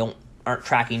and they aren't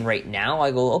tracking right now,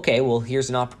 I go, okay, well, here's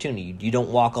an opportunity. You don't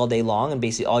walk all day long, and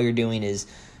basically all you're doing is,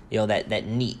 that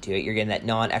NEAT, right? You're getting that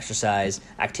non-exercise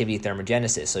activity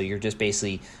thermogenesis. So you're just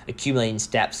basically accumulating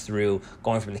steps through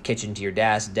going from the kitchen to your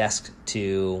desk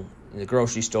to the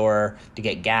grocery store to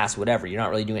get gas, whatever. You're not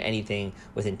really doing anything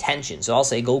with intention. So I'll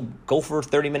say go for a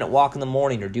 30-minute walk in the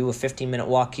morning, or do a 15-minute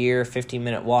walk here,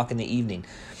 15-minute walk in the evening.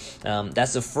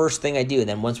 That's the first thing I do. And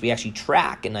then once we actually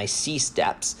track and I see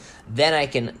steps, then I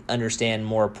can understand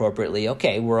more appropriately,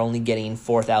 okay, we're only getting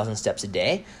 4,000 steps a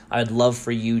day. I'd love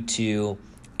for you to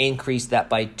increase that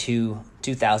by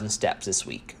 2,000 steps this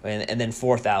week, and then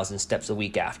 4,000 steps a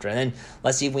week after. And then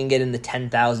let's see if we can get in the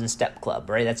 10,000 step club,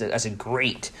 right? That's a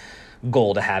great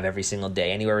goal to have every single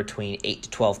day, anywhere between 8 to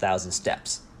 12,000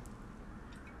 steps.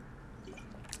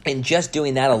 And just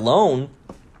doing that alone,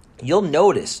 you'll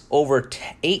notice over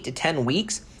 8 to 10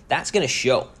 weeks, that's going to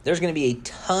show. There's going to be a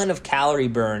ton of calorie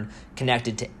burn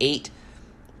connected to 8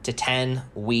 to 10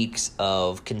 weeks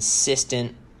of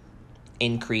consistent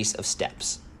increase of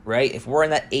steps, right? If we're in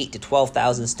that 8 to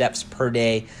 12,000 steps per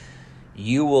day,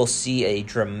 you will see a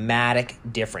dramatic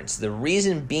difference. The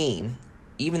reason being,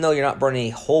 even though you're not burning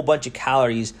a whole bunch of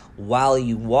calories while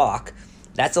you walk,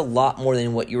 that's a lot more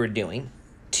than what you were doing.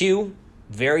 2,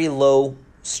 very low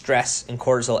stress and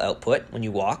cortisol output when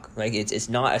you walk. Like it's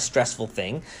not a stressful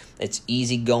thing. It's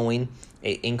easy going.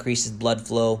 It increases blood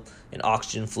flow and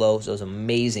oxygen flow, so it's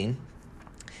amazing.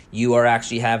 You are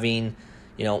actually having,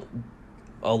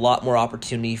 a lot more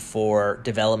opportunity for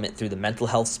development through the mental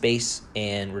health space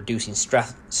and reducing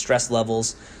stress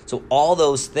levels. So all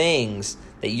those things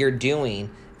that you're doing,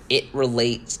 it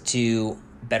relates to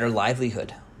better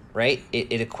livelihood, right? It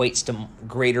equates to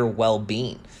greater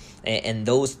well-being. And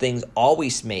those things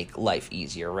always make life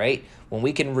easier, right? When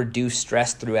we can reduce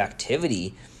stress through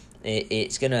activity,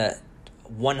 it's going to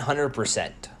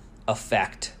 100%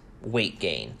 affect weight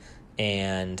gain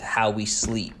and how we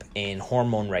sleep and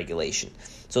hormone regulation.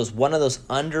 So it's one of those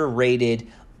underrated,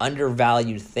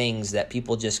 undervalued things that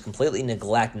people just completely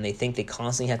neglect, and they think they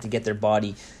constantly have to get their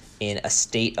body in a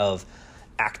state of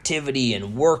activity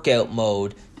and workout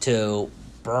mode to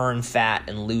burn fat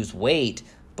and lose weight.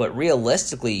 But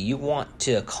realistically, you want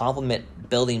to complement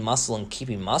building muscle and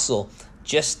keeping muscle,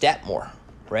 just step more,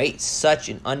 right? Such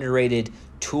an underrated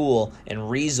tool and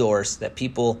resource that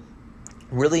people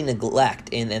really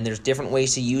neglect, and there's different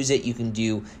ways to use it. You can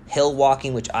do hill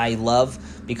walking, which I love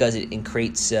because it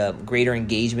creates greater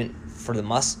engagement for the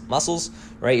muscles,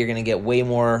 right? You're going to get way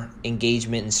more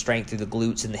engagement and strength through the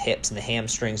glutes and the hips and the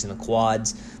hamstrings and the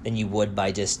quads than you would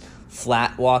by just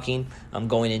flat walking.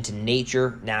 Going into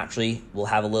nature, naturally, we'll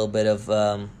have a little bit of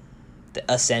the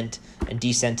ascent and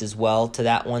descent as well to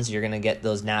that one, so you're going to get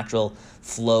those natural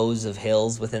flows of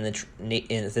hills within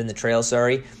the trail,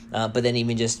 but then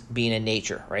even just being in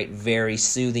nature, right? Very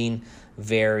soothing,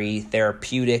 very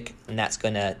therapeutic, and that's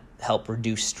going to help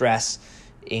reduce stress,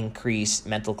 increase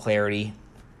mental clarity,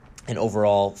 and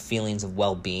overall feelings of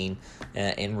well-being,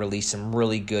 and release some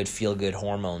really good feel-good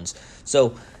hormones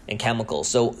and chemicals.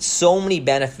 So many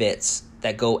benefits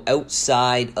that go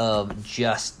outside of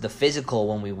just the physical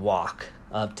when we walk.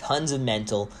 Tons of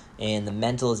mental, and the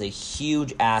mental is a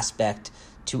huge aspect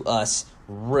to us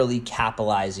really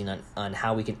capitalizing on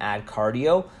how we can add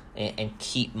cardio and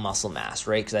keep muscle mass,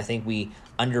 right? Because I think we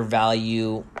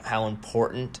undervalue how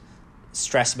important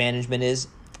stress management is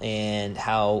and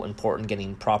how important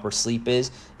getting proper sleep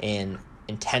is, and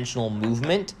intentional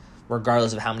movement,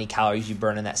 regardless of how many calories you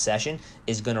burn in that session,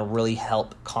 is going to really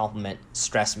help complement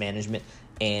stress management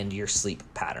and your sleep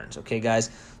patterns. Okay, guys?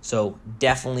 So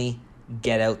definitely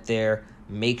get out there,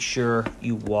 make sure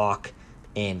you walk,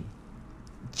 and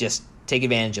just take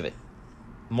advantage of it.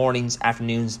 Mornings,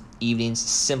 afternoons, evenings,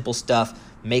 simple stuff.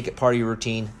 Make it part of your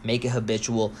routine, make it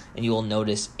habitual, and you will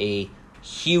notice a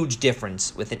huge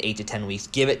difference within 8 to 10 weeks.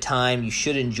 Give it time. You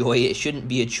should enjoy it. It shouldn't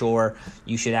be a chore.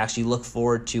 You should actually look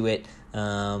forward to it,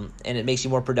 and it makes you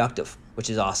more productive, which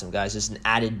is awesome, guys. It's an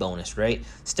added bonus, right?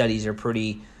 Studies are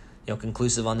pretty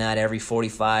conclusive on that. Every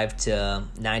 45 to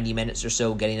 90 minutes or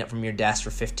so, getting up from your desk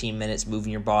for 15 minutes,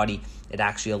 moving your body, it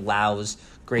actually allows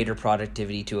greater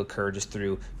productivity to occur just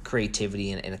through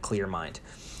creativity and a clear mind.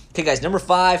 Okay, guys, number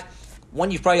 5,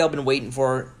 one you've probably all been waiting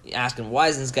for, asking, why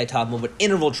isn't this guy talking about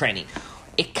interval training?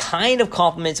 it kind of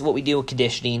complements what we do with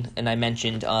conditioning, and I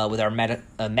mentioned with our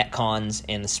Metcons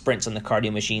and the sprints on the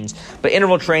cardio machines. But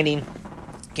interval training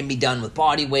can be done with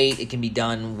body weight. It can be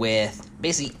done with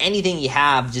basically anything you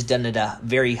have, just done at a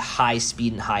very high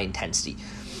speed and high intensity.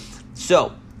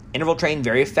 So interval training,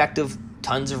 very effective.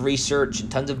 Tons of research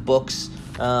and tons of books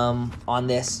on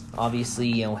this.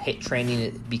 Obviously, HIIT training,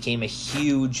 it became a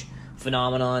huge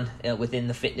phenomenon within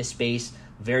the fitness space.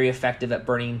 Very effective at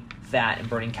burning fat and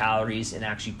burning calories and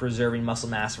actually preserving muscle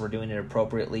mass if we're doing it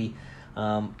appropriately.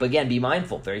 But again, be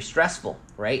mindful, very stressful,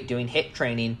 right? Doing HIIT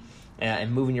training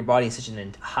and moving your body in such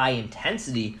a high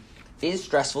intensity is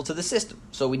stressful to the system.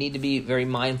 So we need to be very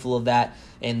mindful of that,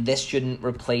 and this shouldn't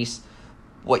replace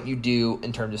what you do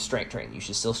in terms of strength training. You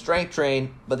should still strength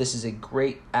train, but this is a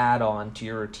great add-on to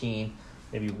your routine,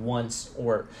 maybe once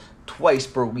or twice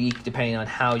per week, depending on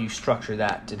how you structure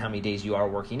that and how many days you are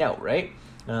working out, right?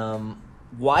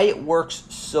 Why it works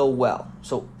so well.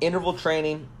 So interval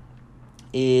training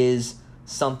is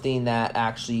something that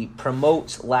actually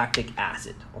promotes lactic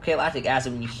acid. Okay, lactic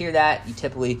acid, when you hear that, you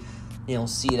typically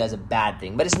see it as a bad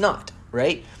thing, but it's not,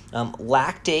 right?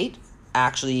 Lactate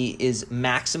actually is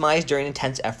maximized during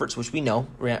intense efforts, which we know,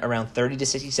 around 30 to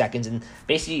 60 seconds. And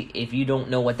basically, if you don't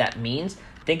know what that means,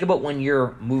 think about when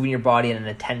you're moving your body at an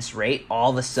intense rate,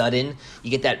 all of a sudden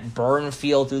you get that burn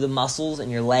feel through the muscles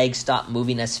and your legs stop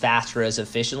moving as fast or as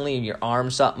efficiently and your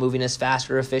arms stop moving as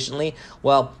fast or efficiently.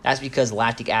 Well, that's because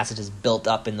lactic acid is built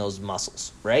up in those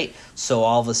muscles, right? So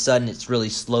all of a sudden it's really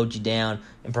slowed you down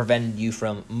and prevented you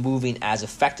from moving as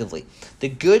effectively. The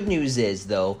good news is,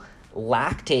 though,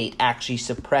 lactate actually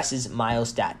suppresses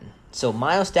myostatin. So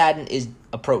myostatin is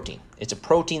a protein. It's a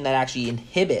protein that actually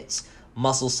inhibits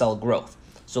muscle cell growth.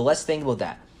 So let's think about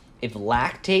that. If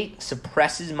lactate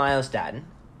suppresses myostatin,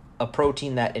 a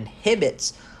protein that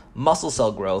inhibits muscle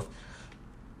cell growth,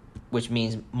 which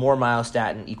means more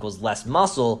myostatin equals less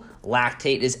muscle,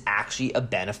 lactate is actually a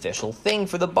beneficial thing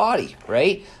for the body,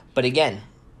 right? But again,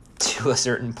 to a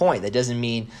certain point, that doesn't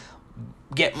mean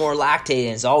get more lactate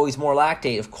and it's always more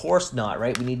lactate. Of course not,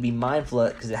 right? We need to be mindful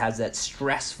of it because it has that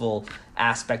stressful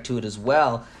aspect to it as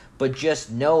well. But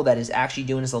just know that it's actually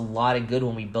doing us a lot of good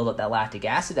when we build up that lactic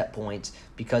acid at points,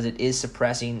 because it is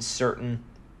suppressing certain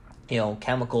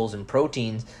chemicals and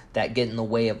proteins that get in the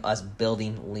way of us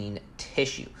building lean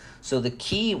tissue. So the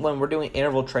key when we're doing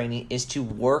interval training is to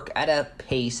work at a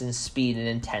pace and speed and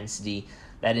intensity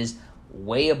that is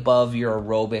way above your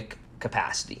aerobic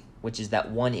capacity, which is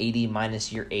that 180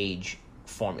 minus your age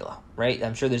formula, right?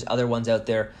 I'm sure there's other ones out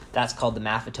there. That's called the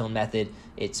Maffetone method.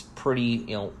 It's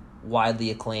pretty, widely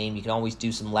acclaimed. You can always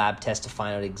do some lab tests to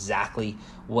find out exactly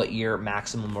what your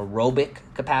maximum aerobic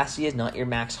capacity is, not your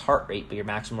max heart rate, but your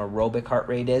maximum aerobic heart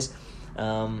rate is,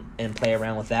 and play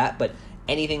around with that. But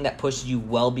anything that pushes you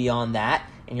well beyond that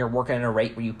and you're working at a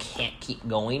rate where you can't keep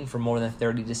going for more than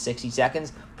 30 to 60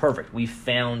 seconds, perfect. We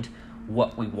found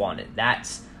what we wanted.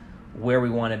 That's where we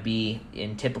want to be,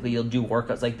 and typically you'll do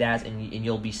workouts like that and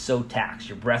you'll be so taxed.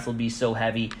 Your breath will be so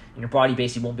heavy and your body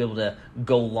basically won't be able to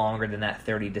go longer than that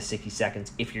 30 to 60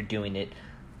 seconds if you're doing it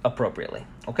appropriately.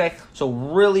 Okay, so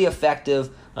really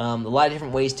effective. A lot of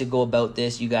different ways to go about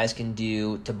this. You guys can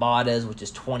do Tabatas, which is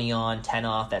 20 on, 10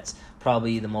 off. That's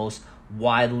probably the most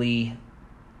widely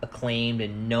acclaimed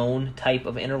and known type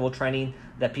of interval training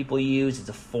that people use. It's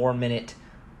a 4-minute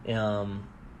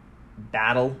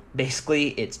battle. Basically,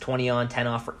 it's 20 on, 10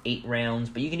 off for 8 rounds,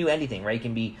 but you can do anything, right? It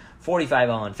can be 45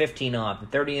 on, 15 off,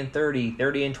 30 and 30,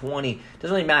 30 and 20.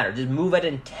 Doesn't really matter. Just move at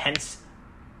intense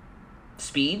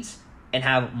speeds and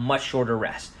have much shorter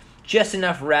rest. Just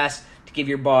enough rest to give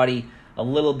your body a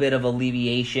little bit of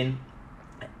alleviation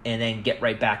and then get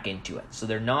right back into it. So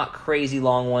they're not crazy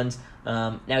long ones.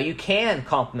 Now you can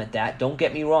complement that. Don't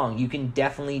get me wrong. You can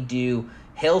definitely do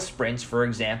hill sprints, for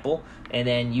example, and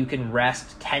then you can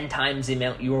rest 10 times the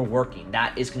amount you were working.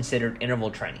 That is considered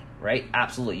interval training, right?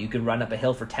 Absolutely. You could run up a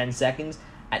hill for 10 seconds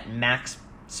at max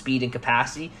speed and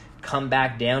capacity, come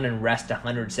back down and rest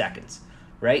 100 seconds,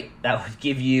 right? That would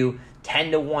give you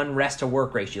 10 to 1 rest to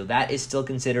work ratio. That is still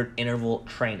considered interval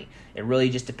training. It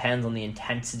really just depends on the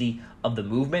intensity of the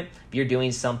movement. If you're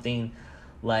doing something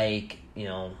like,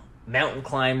 mountain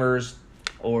climbers,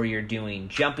 or you're doing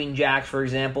jumping jacks, for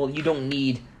example, you don't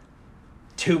need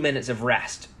 2 minutes of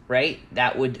rest, right?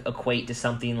 That would equate to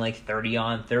something like 30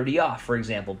 on, 30 off, for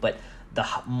example. But the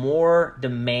more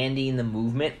demanding the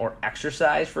movement or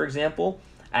exercise, for example,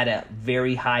 at a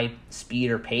very high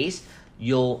speed or pace,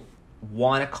 you'll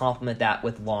want to complement that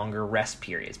with longer rest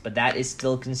periods. But that is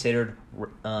still considered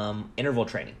interval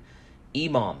training.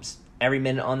 EMOMs, every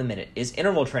minute on the minute, is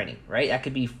interval training, right? That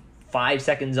could be 5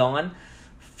 seconds on,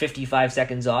 55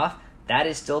 seconds off. that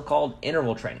is still called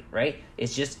interval training, right?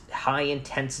 It's just high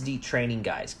intensity training,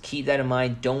 guys. Keep that in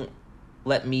mind. Don't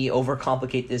let me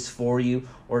overcomplicate this for you,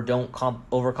 or don't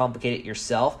overcomplicate it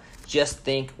yourself. Just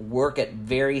think work at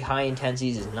very high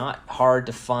intensities. It's not hard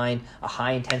to find a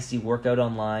high intensity workout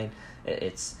online.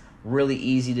 It's really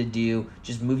easy to do.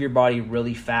 Just move your body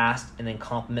really fast and then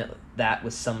complement that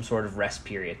with some sort of rest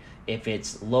period. If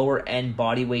it's lower end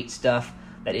body weight stuff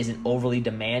that isn't overly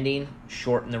demanding,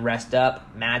 shorten the rest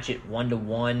up, match it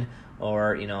 1-to-1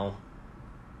 or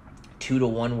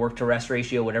 2-to-1 work to rest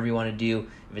ratio, whatever you want to do.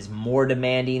 If it's more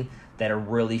demanding, that it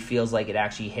really feels like it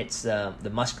actually hits the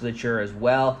musculature as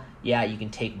well, yeah, you can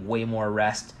take way more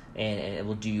rest and it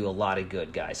will do you a lot of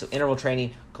good, guys. So interval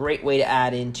training, great way to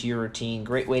add into your routine,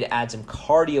 great way to add some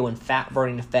cardio and fat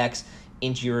burning effects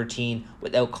into your routine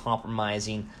without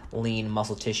compromising lean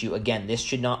muscle tissue. Again, this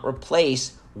should not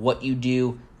replace what you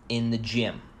do in the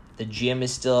gym. The gym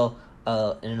is still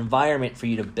an environment for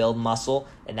you to build muscle,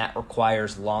 and that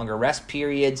requires longer rest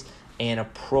periods and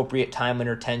appropriate time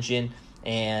under tension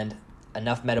and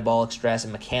enough metabolic stress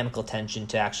and mechanical tension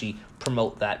to actually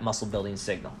promote that muscle building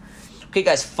signal. Okay,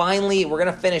 guys, finally, we're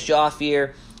going to finish off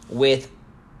here with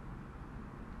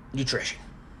nutrition.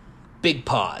 Big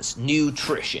pause,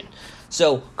 nutrition.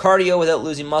 So cardio without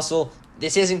losing muscle.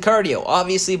 This isn't cardio,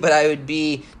 obviously, but I would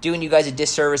be doing you guys a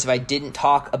disservice if I didn't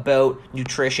talk about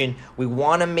nutrition. We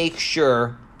want to make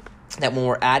sure that when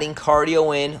we're adding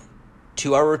cardio in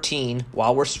to our routine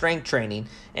while we're strength training,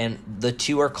 and the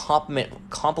two are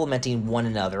complementing one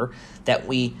another, that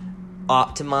we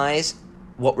optimize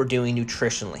what we're doing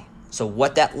nutritionally. So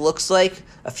what that looks like,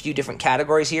 a few different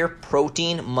categories here.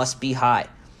 Protein must be high.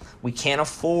 We can't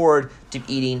afford to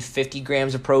be eating 50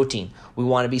 grams of protein. We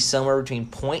want to be somewhere between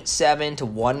 0.7 to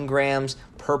 1 grams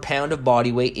per pound of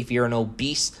body weight. If you're an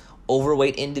obese,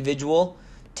 overweight individual,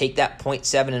 take that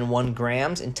 0.7 and 1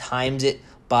 grams and times it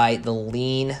by the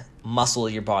lean muscle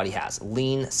your body has,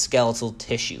 lean skeletal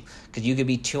tissue. Because you could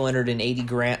be 280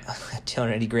 grams.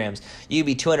 You could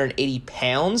be 280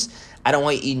 pounds. I don't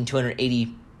want you eating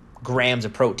 280 grams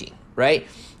of protein, right?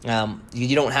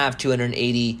 You don't have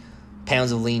 280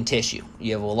 pounds of lean tissue.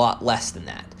 You have a lot less than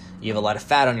that. You have a lot of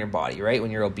fat on your body, right, when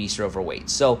you're obese or overweight.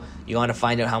 So you want to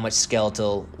find out how much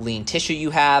skeletal lean tissue you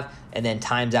have and then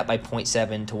times that by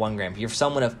 0.7 to 1 gram. If you're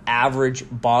someone of average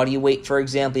body weight, for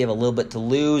example, you have a little bit to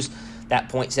lose, that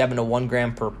 0.7 to 1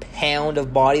 gram per pound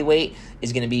of body weight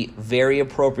is going to be very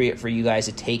appropriate for you guys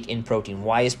to take in protein.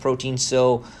 Why is protein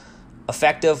so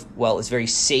effective? Well, it's very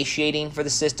satiating for the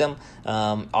system.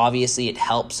 Obviously, it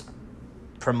helps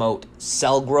promote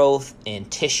cell growth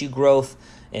and tissue growth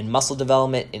and muscle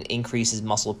development, and increases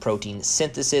muscle protein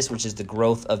synthesis, which is the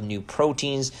growth of new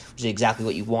proteins, which is exactly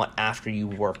what you want after you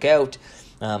work out.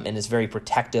 And it's very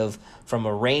protective from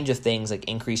a range of things like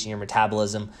increasing your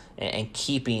metabolism and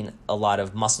keeping a lot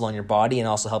of muscle on your body, and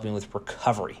also helping with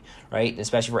recovery, right? And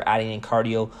especially if we're adding in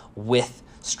cardio with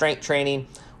strength training,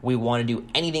 we want to do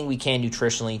anything we can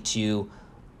nutritionally to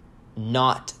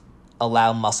not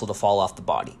allow muscle to fall off the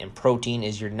body. And protein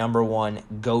is your number one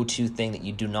go-to thing that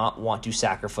you do not want to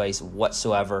sacrifice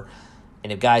whatsoever.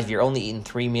 And if you're only eating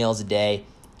 3 meals a day,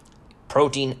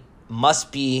 protein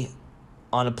must be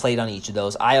on a plate on each of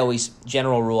those.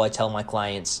 General rule I tell my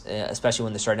clients, especially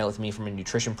when they're starting out with me from a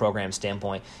nutrition program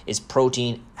standpoint, is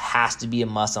protein has to be a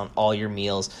must on all your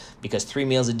meals, because 3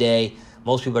 meals a day,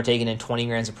 most people are taking in 20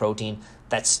 grams of protein.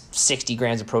 That's 60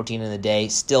 grams of protein in a day.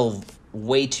 Still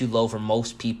way too low for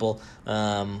most people.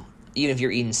 Even if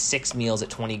you're eating 6 meals at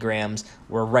 20 grams,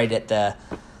 we're right at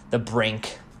the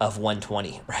brink of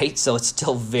 120, right? So it's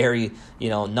still very,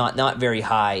 not very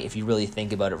high if you really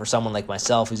think about it. For someone like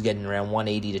myself who's getting around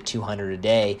 180 to 200 a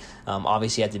day,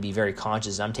 obviously you have to be very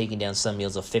conscious. I'm taking down some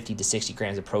meals of 50 to 60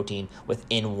 grams of protein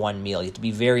within one meal. You have to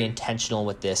be very intentional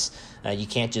with this. You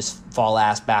can't just fall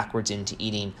ass backwards into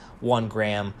eating 1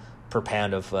 gram per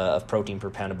pound of protein per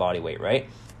pound of body weight, right?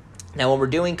 Now, when we're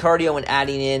doing cardio and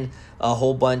adding in a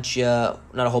whole bunch, not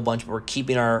a whole bunch, but we're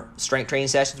keeping our strength training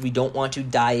sessions, we don't want to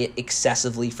diet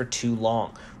excessively for too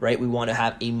long, right? We want to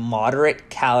have a moderate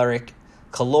caloric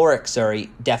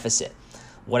deficit.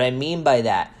 What I mean by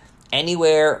that,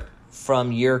 anywhere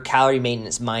from your calorie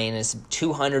maintenance minus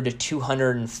 200 to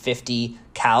 250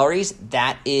 calories,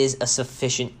 that is a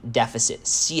sufficient deficit.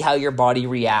 See how your body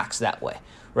reacts that way,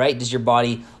 right? Does your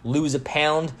body lose a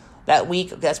pound that week?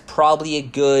 That's probably a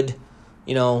good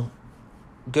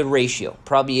ratio,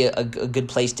 probably a good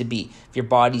place to be. If your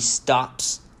body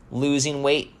stops losing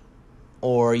weight,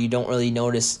 or you don't really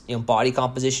notice body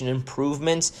composition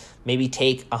improvements, maybe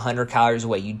take 100 calories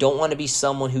away. You don't want to be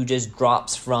someone who just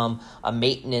drops from a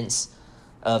maintenance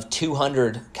of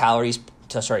 200 calories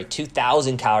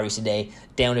 2,000 calories a day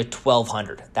down to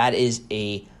 1,200. That is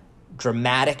a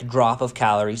dramatic drop of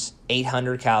calories.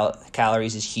 800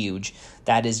 calories is huge.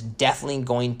 That is definitely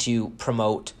going to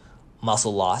promote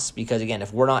muscle loss because, again,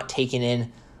 if we're not taking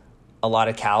in a lot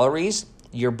of calories,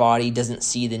 your body doesn't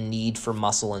see the need for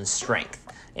muscle and strength.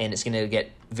 And it's going to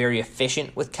get very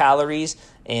efficient with calories,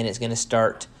 and it's going to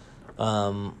start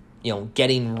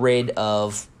getting rid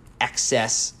of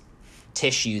excess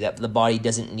tissue that the body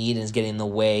doesn't need and is getting in the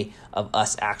way of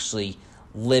us actually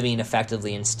living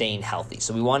effectively and staying healthy.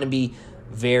 So we want to be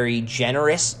very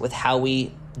generous with how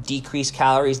we decrease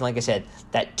calories. And like I said,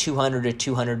 that 200 to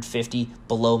 250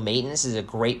 below maintenance is a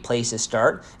great place to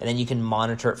start. And then you can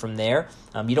monitor it from there.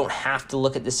 You don't have to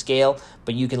look at the scale,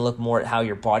 but you can look more at how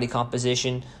your body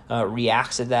composition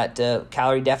reacts to that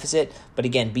calorie deficit. But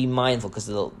again, be mindful because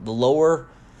the lower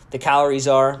the calories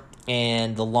are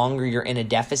and the longer you're in a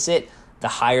deficit, the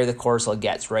higher the cortisol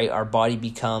gets, right? Our body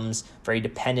becomes very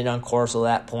dependent on cortisol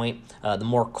at that point. The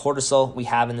more cortisol we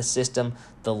have in the system,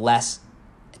 the less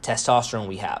testosterone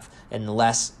we have, and the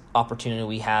less opportunity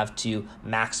we have to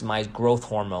maximize growth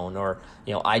hormone or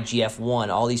IGF-1,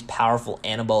 all these powerful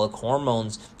anabolic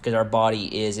hormones, because our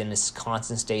body is in this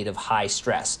constant state of high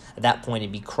stress. At that point,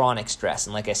 it'd be chronic stress.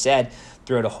 And like I said,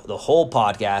 throughout the whole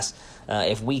podcast,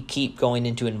 if we keep going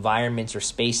into environments or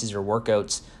spaces or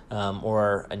workouts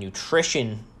or a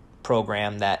nutrition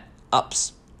program that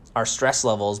ups our stress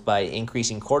levels by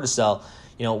increasing cortisol,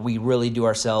 we really do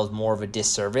ourselves more of a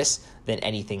disservice than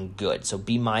anything good. So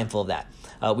be mindful of that.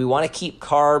 We want to keep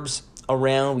carbs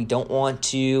around. We don't want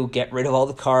to get rid of all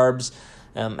the carbs.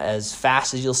 As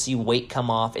fast as you'll see weight come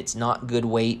off, it's not good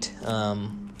weight.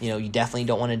 You definitely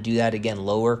don't want to do that. Again,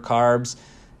 lower carbs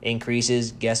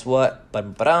increases, guess what?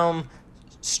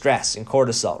 Stress and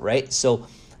cortisol, right? So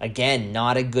again,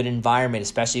 not a good environment,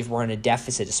 especially if we're in a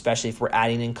deficit, especially if we're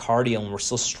adding in cardio and we're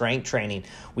still strength training.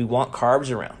 We want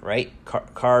carbs around, right?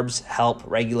 Carbs help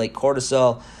regulate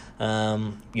cortisol,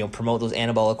 promote those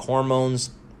anabolic hormones.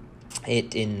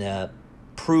 It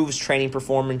improves training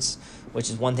performance, which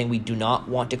is one thing we do not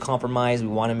want to compromise. We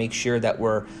want to make sure that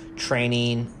we're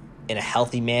training in a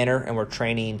healthy manner and we're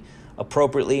training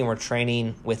appropriately and we're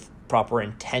training with proper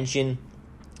intention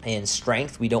and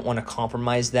strength. We don't want to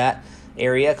compromise that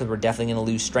area because we're definitely going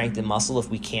to lose strength and muscle if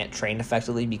we can't train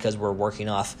effectively because we're working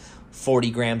off 40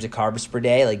 grams of carbs per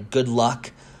day. Like, good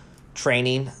luck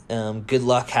training. Good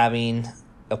luck having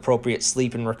appropriate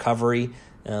sleep and recovery.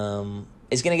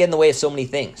 It's going to get in the way of so many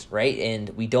things, right? And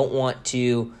we don't want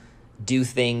to do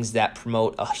things that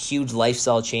promote a huge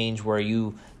lifestyle change where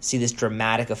you see this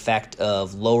dramatic effect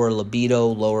of lower libido,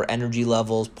 lower energy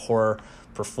levels, poor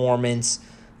performance.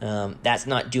 That's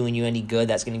not doing you any good.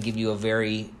 That's going to give you a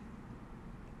very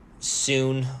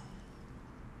soon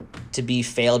to be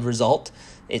failed result.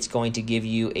 It's going to give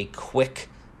you a quick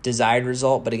desired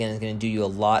result, but again, it's going to do you a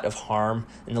lot of harm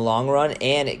in the long run,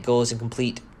 and it goes in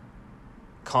complete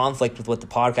conflict with what the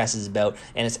podcast is about,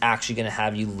 and it's actually going to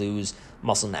have you lose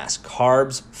muscle mass.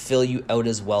 Carbs fill you out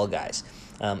as well, guys,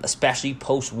 especially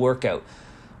post-workout.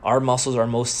 Our muscles are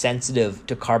most sensitive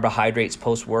to carbohydrates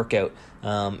post-workout,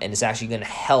 and it's actually going to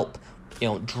help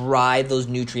drive those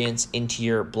nutrients into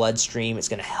your bloodstream. It's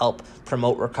going to help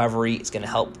promote recovery. It's going to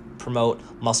help promote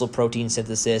muscle protein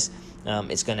synthesis.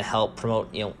 It's going to help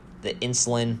promote the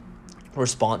insulin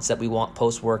response that we want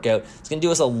post-workout. It's going to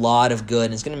do us a lot of good,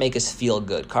 and it's going to make us feel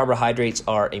good. Carbohydrates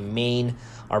are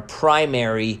our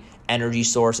primary energy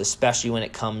source, especially when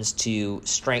it comes to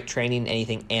strength training,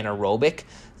 anything anaerobic.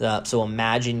 So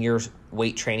imagine you're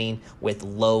weight training with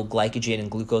low glycogen and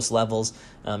glucose levels.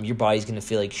 Your body's going to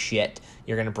feel like shit.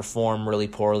 You're going to perform really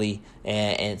poorly,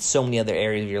 and so many other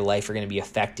areas of your life are going to be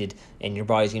affected, and your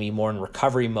body's going to be more in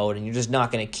recovery mode, and you're just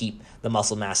not going to keep the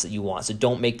muscle mass that you want. So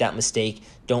don't make that mistake.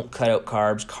 Don't cut out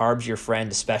carbs. Carbs are your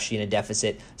friend, especially in a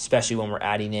deficit, especially when we're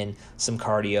adding in some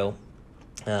cardio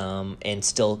and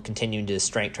still continuing to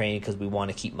strength training because we want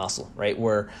to keep muscle, right?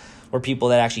 We're people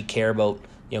that actually care about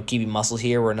keeping muscle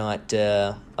here. We're not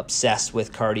obsessed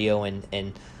with cardio,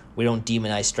 and we don't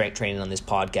demonize strength training on this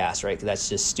podcast, right? Because that's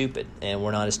just stupid, and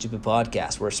we're not a stupid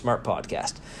podcast. We're a smart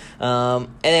podcast. And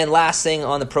then last thing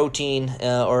on the protein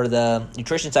or the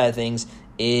nutrition side of things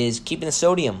is keeping the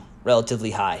sodium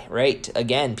relatively high, right?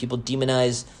 Again, people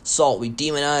demonize salt. We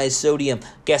demonize sodium.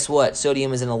 Guess what?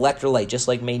 Sodium is an electrolyte, just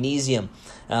like magnesium.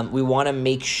 We want to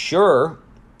make sure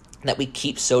that we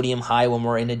keep sodium high when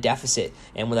we're in a deficit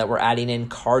and that we're adding in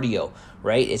cardio,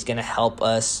 right? It's going to help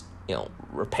us,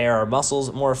 repair our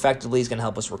muscles more effectively. It's going to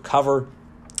help us recover,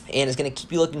 and it's going to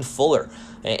keep you looking fuller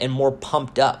and more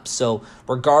pumped up. So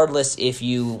regardless if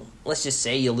you let's just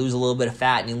say you lose a little bit of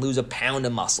fat and you lose a pound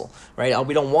of muscle, right?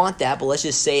 We don't want that, but let's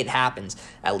just say it happens.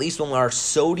 At least when our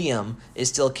sodium is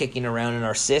still kicking around in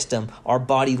our system, our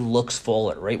body looks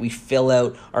fuller, right? We fill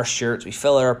out our shirts, we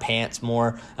fill out our pants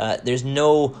more. There's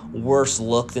no worse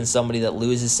look than somebody that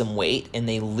loses some weight and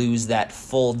they lose that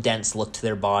full, dense look to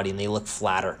their body and they look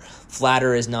flatter.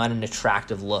 Flatter is not an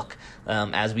attractive look,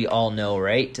 as we all know,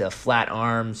 right? Flat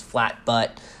arms, flat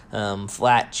butt,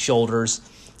 flat shoulders.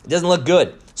 It doesn't look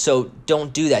good. So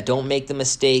don't do that. Don't make the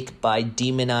mistake by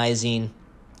demonizing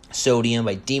sodium,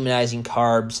 by demonizing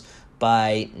carbs,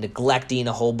 by neglecting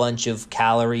a whole bunch of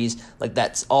calories. Like,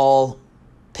 that's all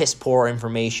piss poor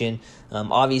information.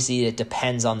 Obviously, it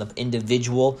depends on the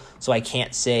individual, so I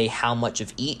can't say how much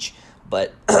of each,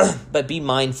 but but be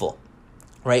mindful,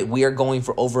 right? We are going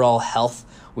for overall health.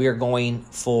 We are going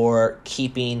for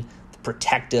keeping the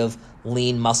protective,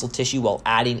 lean muscle tissue while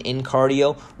adding in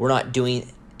cardio. We're not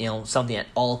doing something at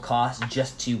all costs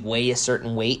just to weigh a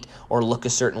certain weight or look a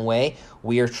certain way.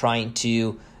 We are trying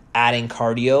to add in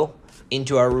cardio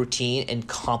into our routine and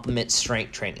complement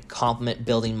strength training, complement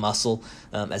building muscle,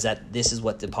 this is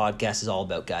what the podcast is all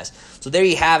about, guys. So there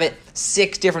you have it,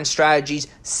 6 different strategies,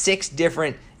 6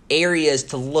 different areas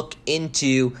to look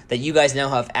into that you guys now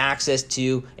have access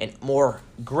to and more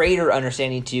greater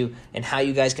understanding to, and how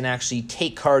you guys can actually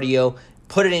take cardio,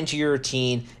 put it into your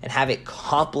routine, and have it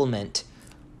complement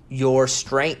your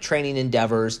strength training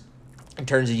endeavors in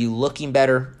terms of you looking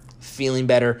better, feeling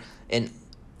better, and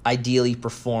ideally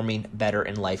performing better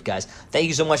in life, guys. Thank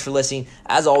you so much for listening.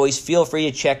 As always, feel free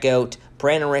to check out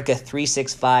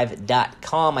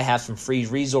BrandonRinka365.com. I have some free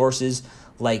resources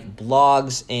like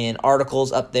blogs and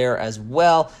articles up there as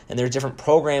well, and there's different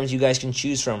programs you guys can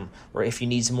choose from, or if you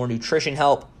need some more nutrition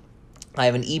help, I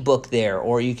have an ebook there,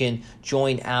 or you can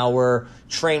join our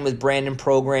Train with Brandon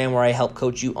program where I help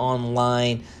coach you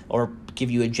online or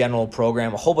give you a general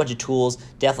program, a whole bunch of tools,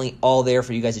 definitely all there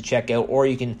for you guys to check out. Or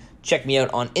you can check me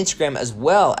out on Instagram as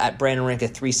well at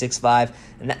BrandonRinka365.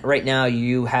 And right now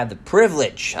you have the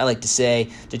privilege, I like to say,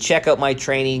 to check out my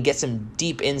training, get some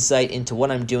deep insight into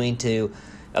what I'm doing to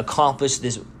accomplish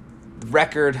this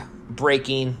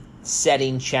record-breaking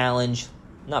setting challenge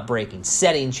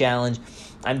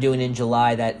I'm doing in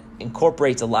July that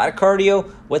incorporates a lot of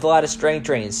cardio with a lot of strength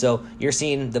training. So you're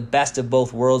seeing the best of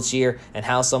both worlds here and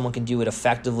how someone can do it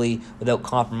effectively without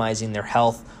compromising their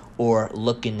health or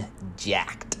looking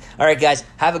jacked. All right, guys,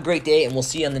 have a great day, and we'll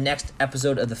see you on the next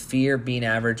episode of the Fear Being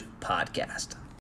Average podcast.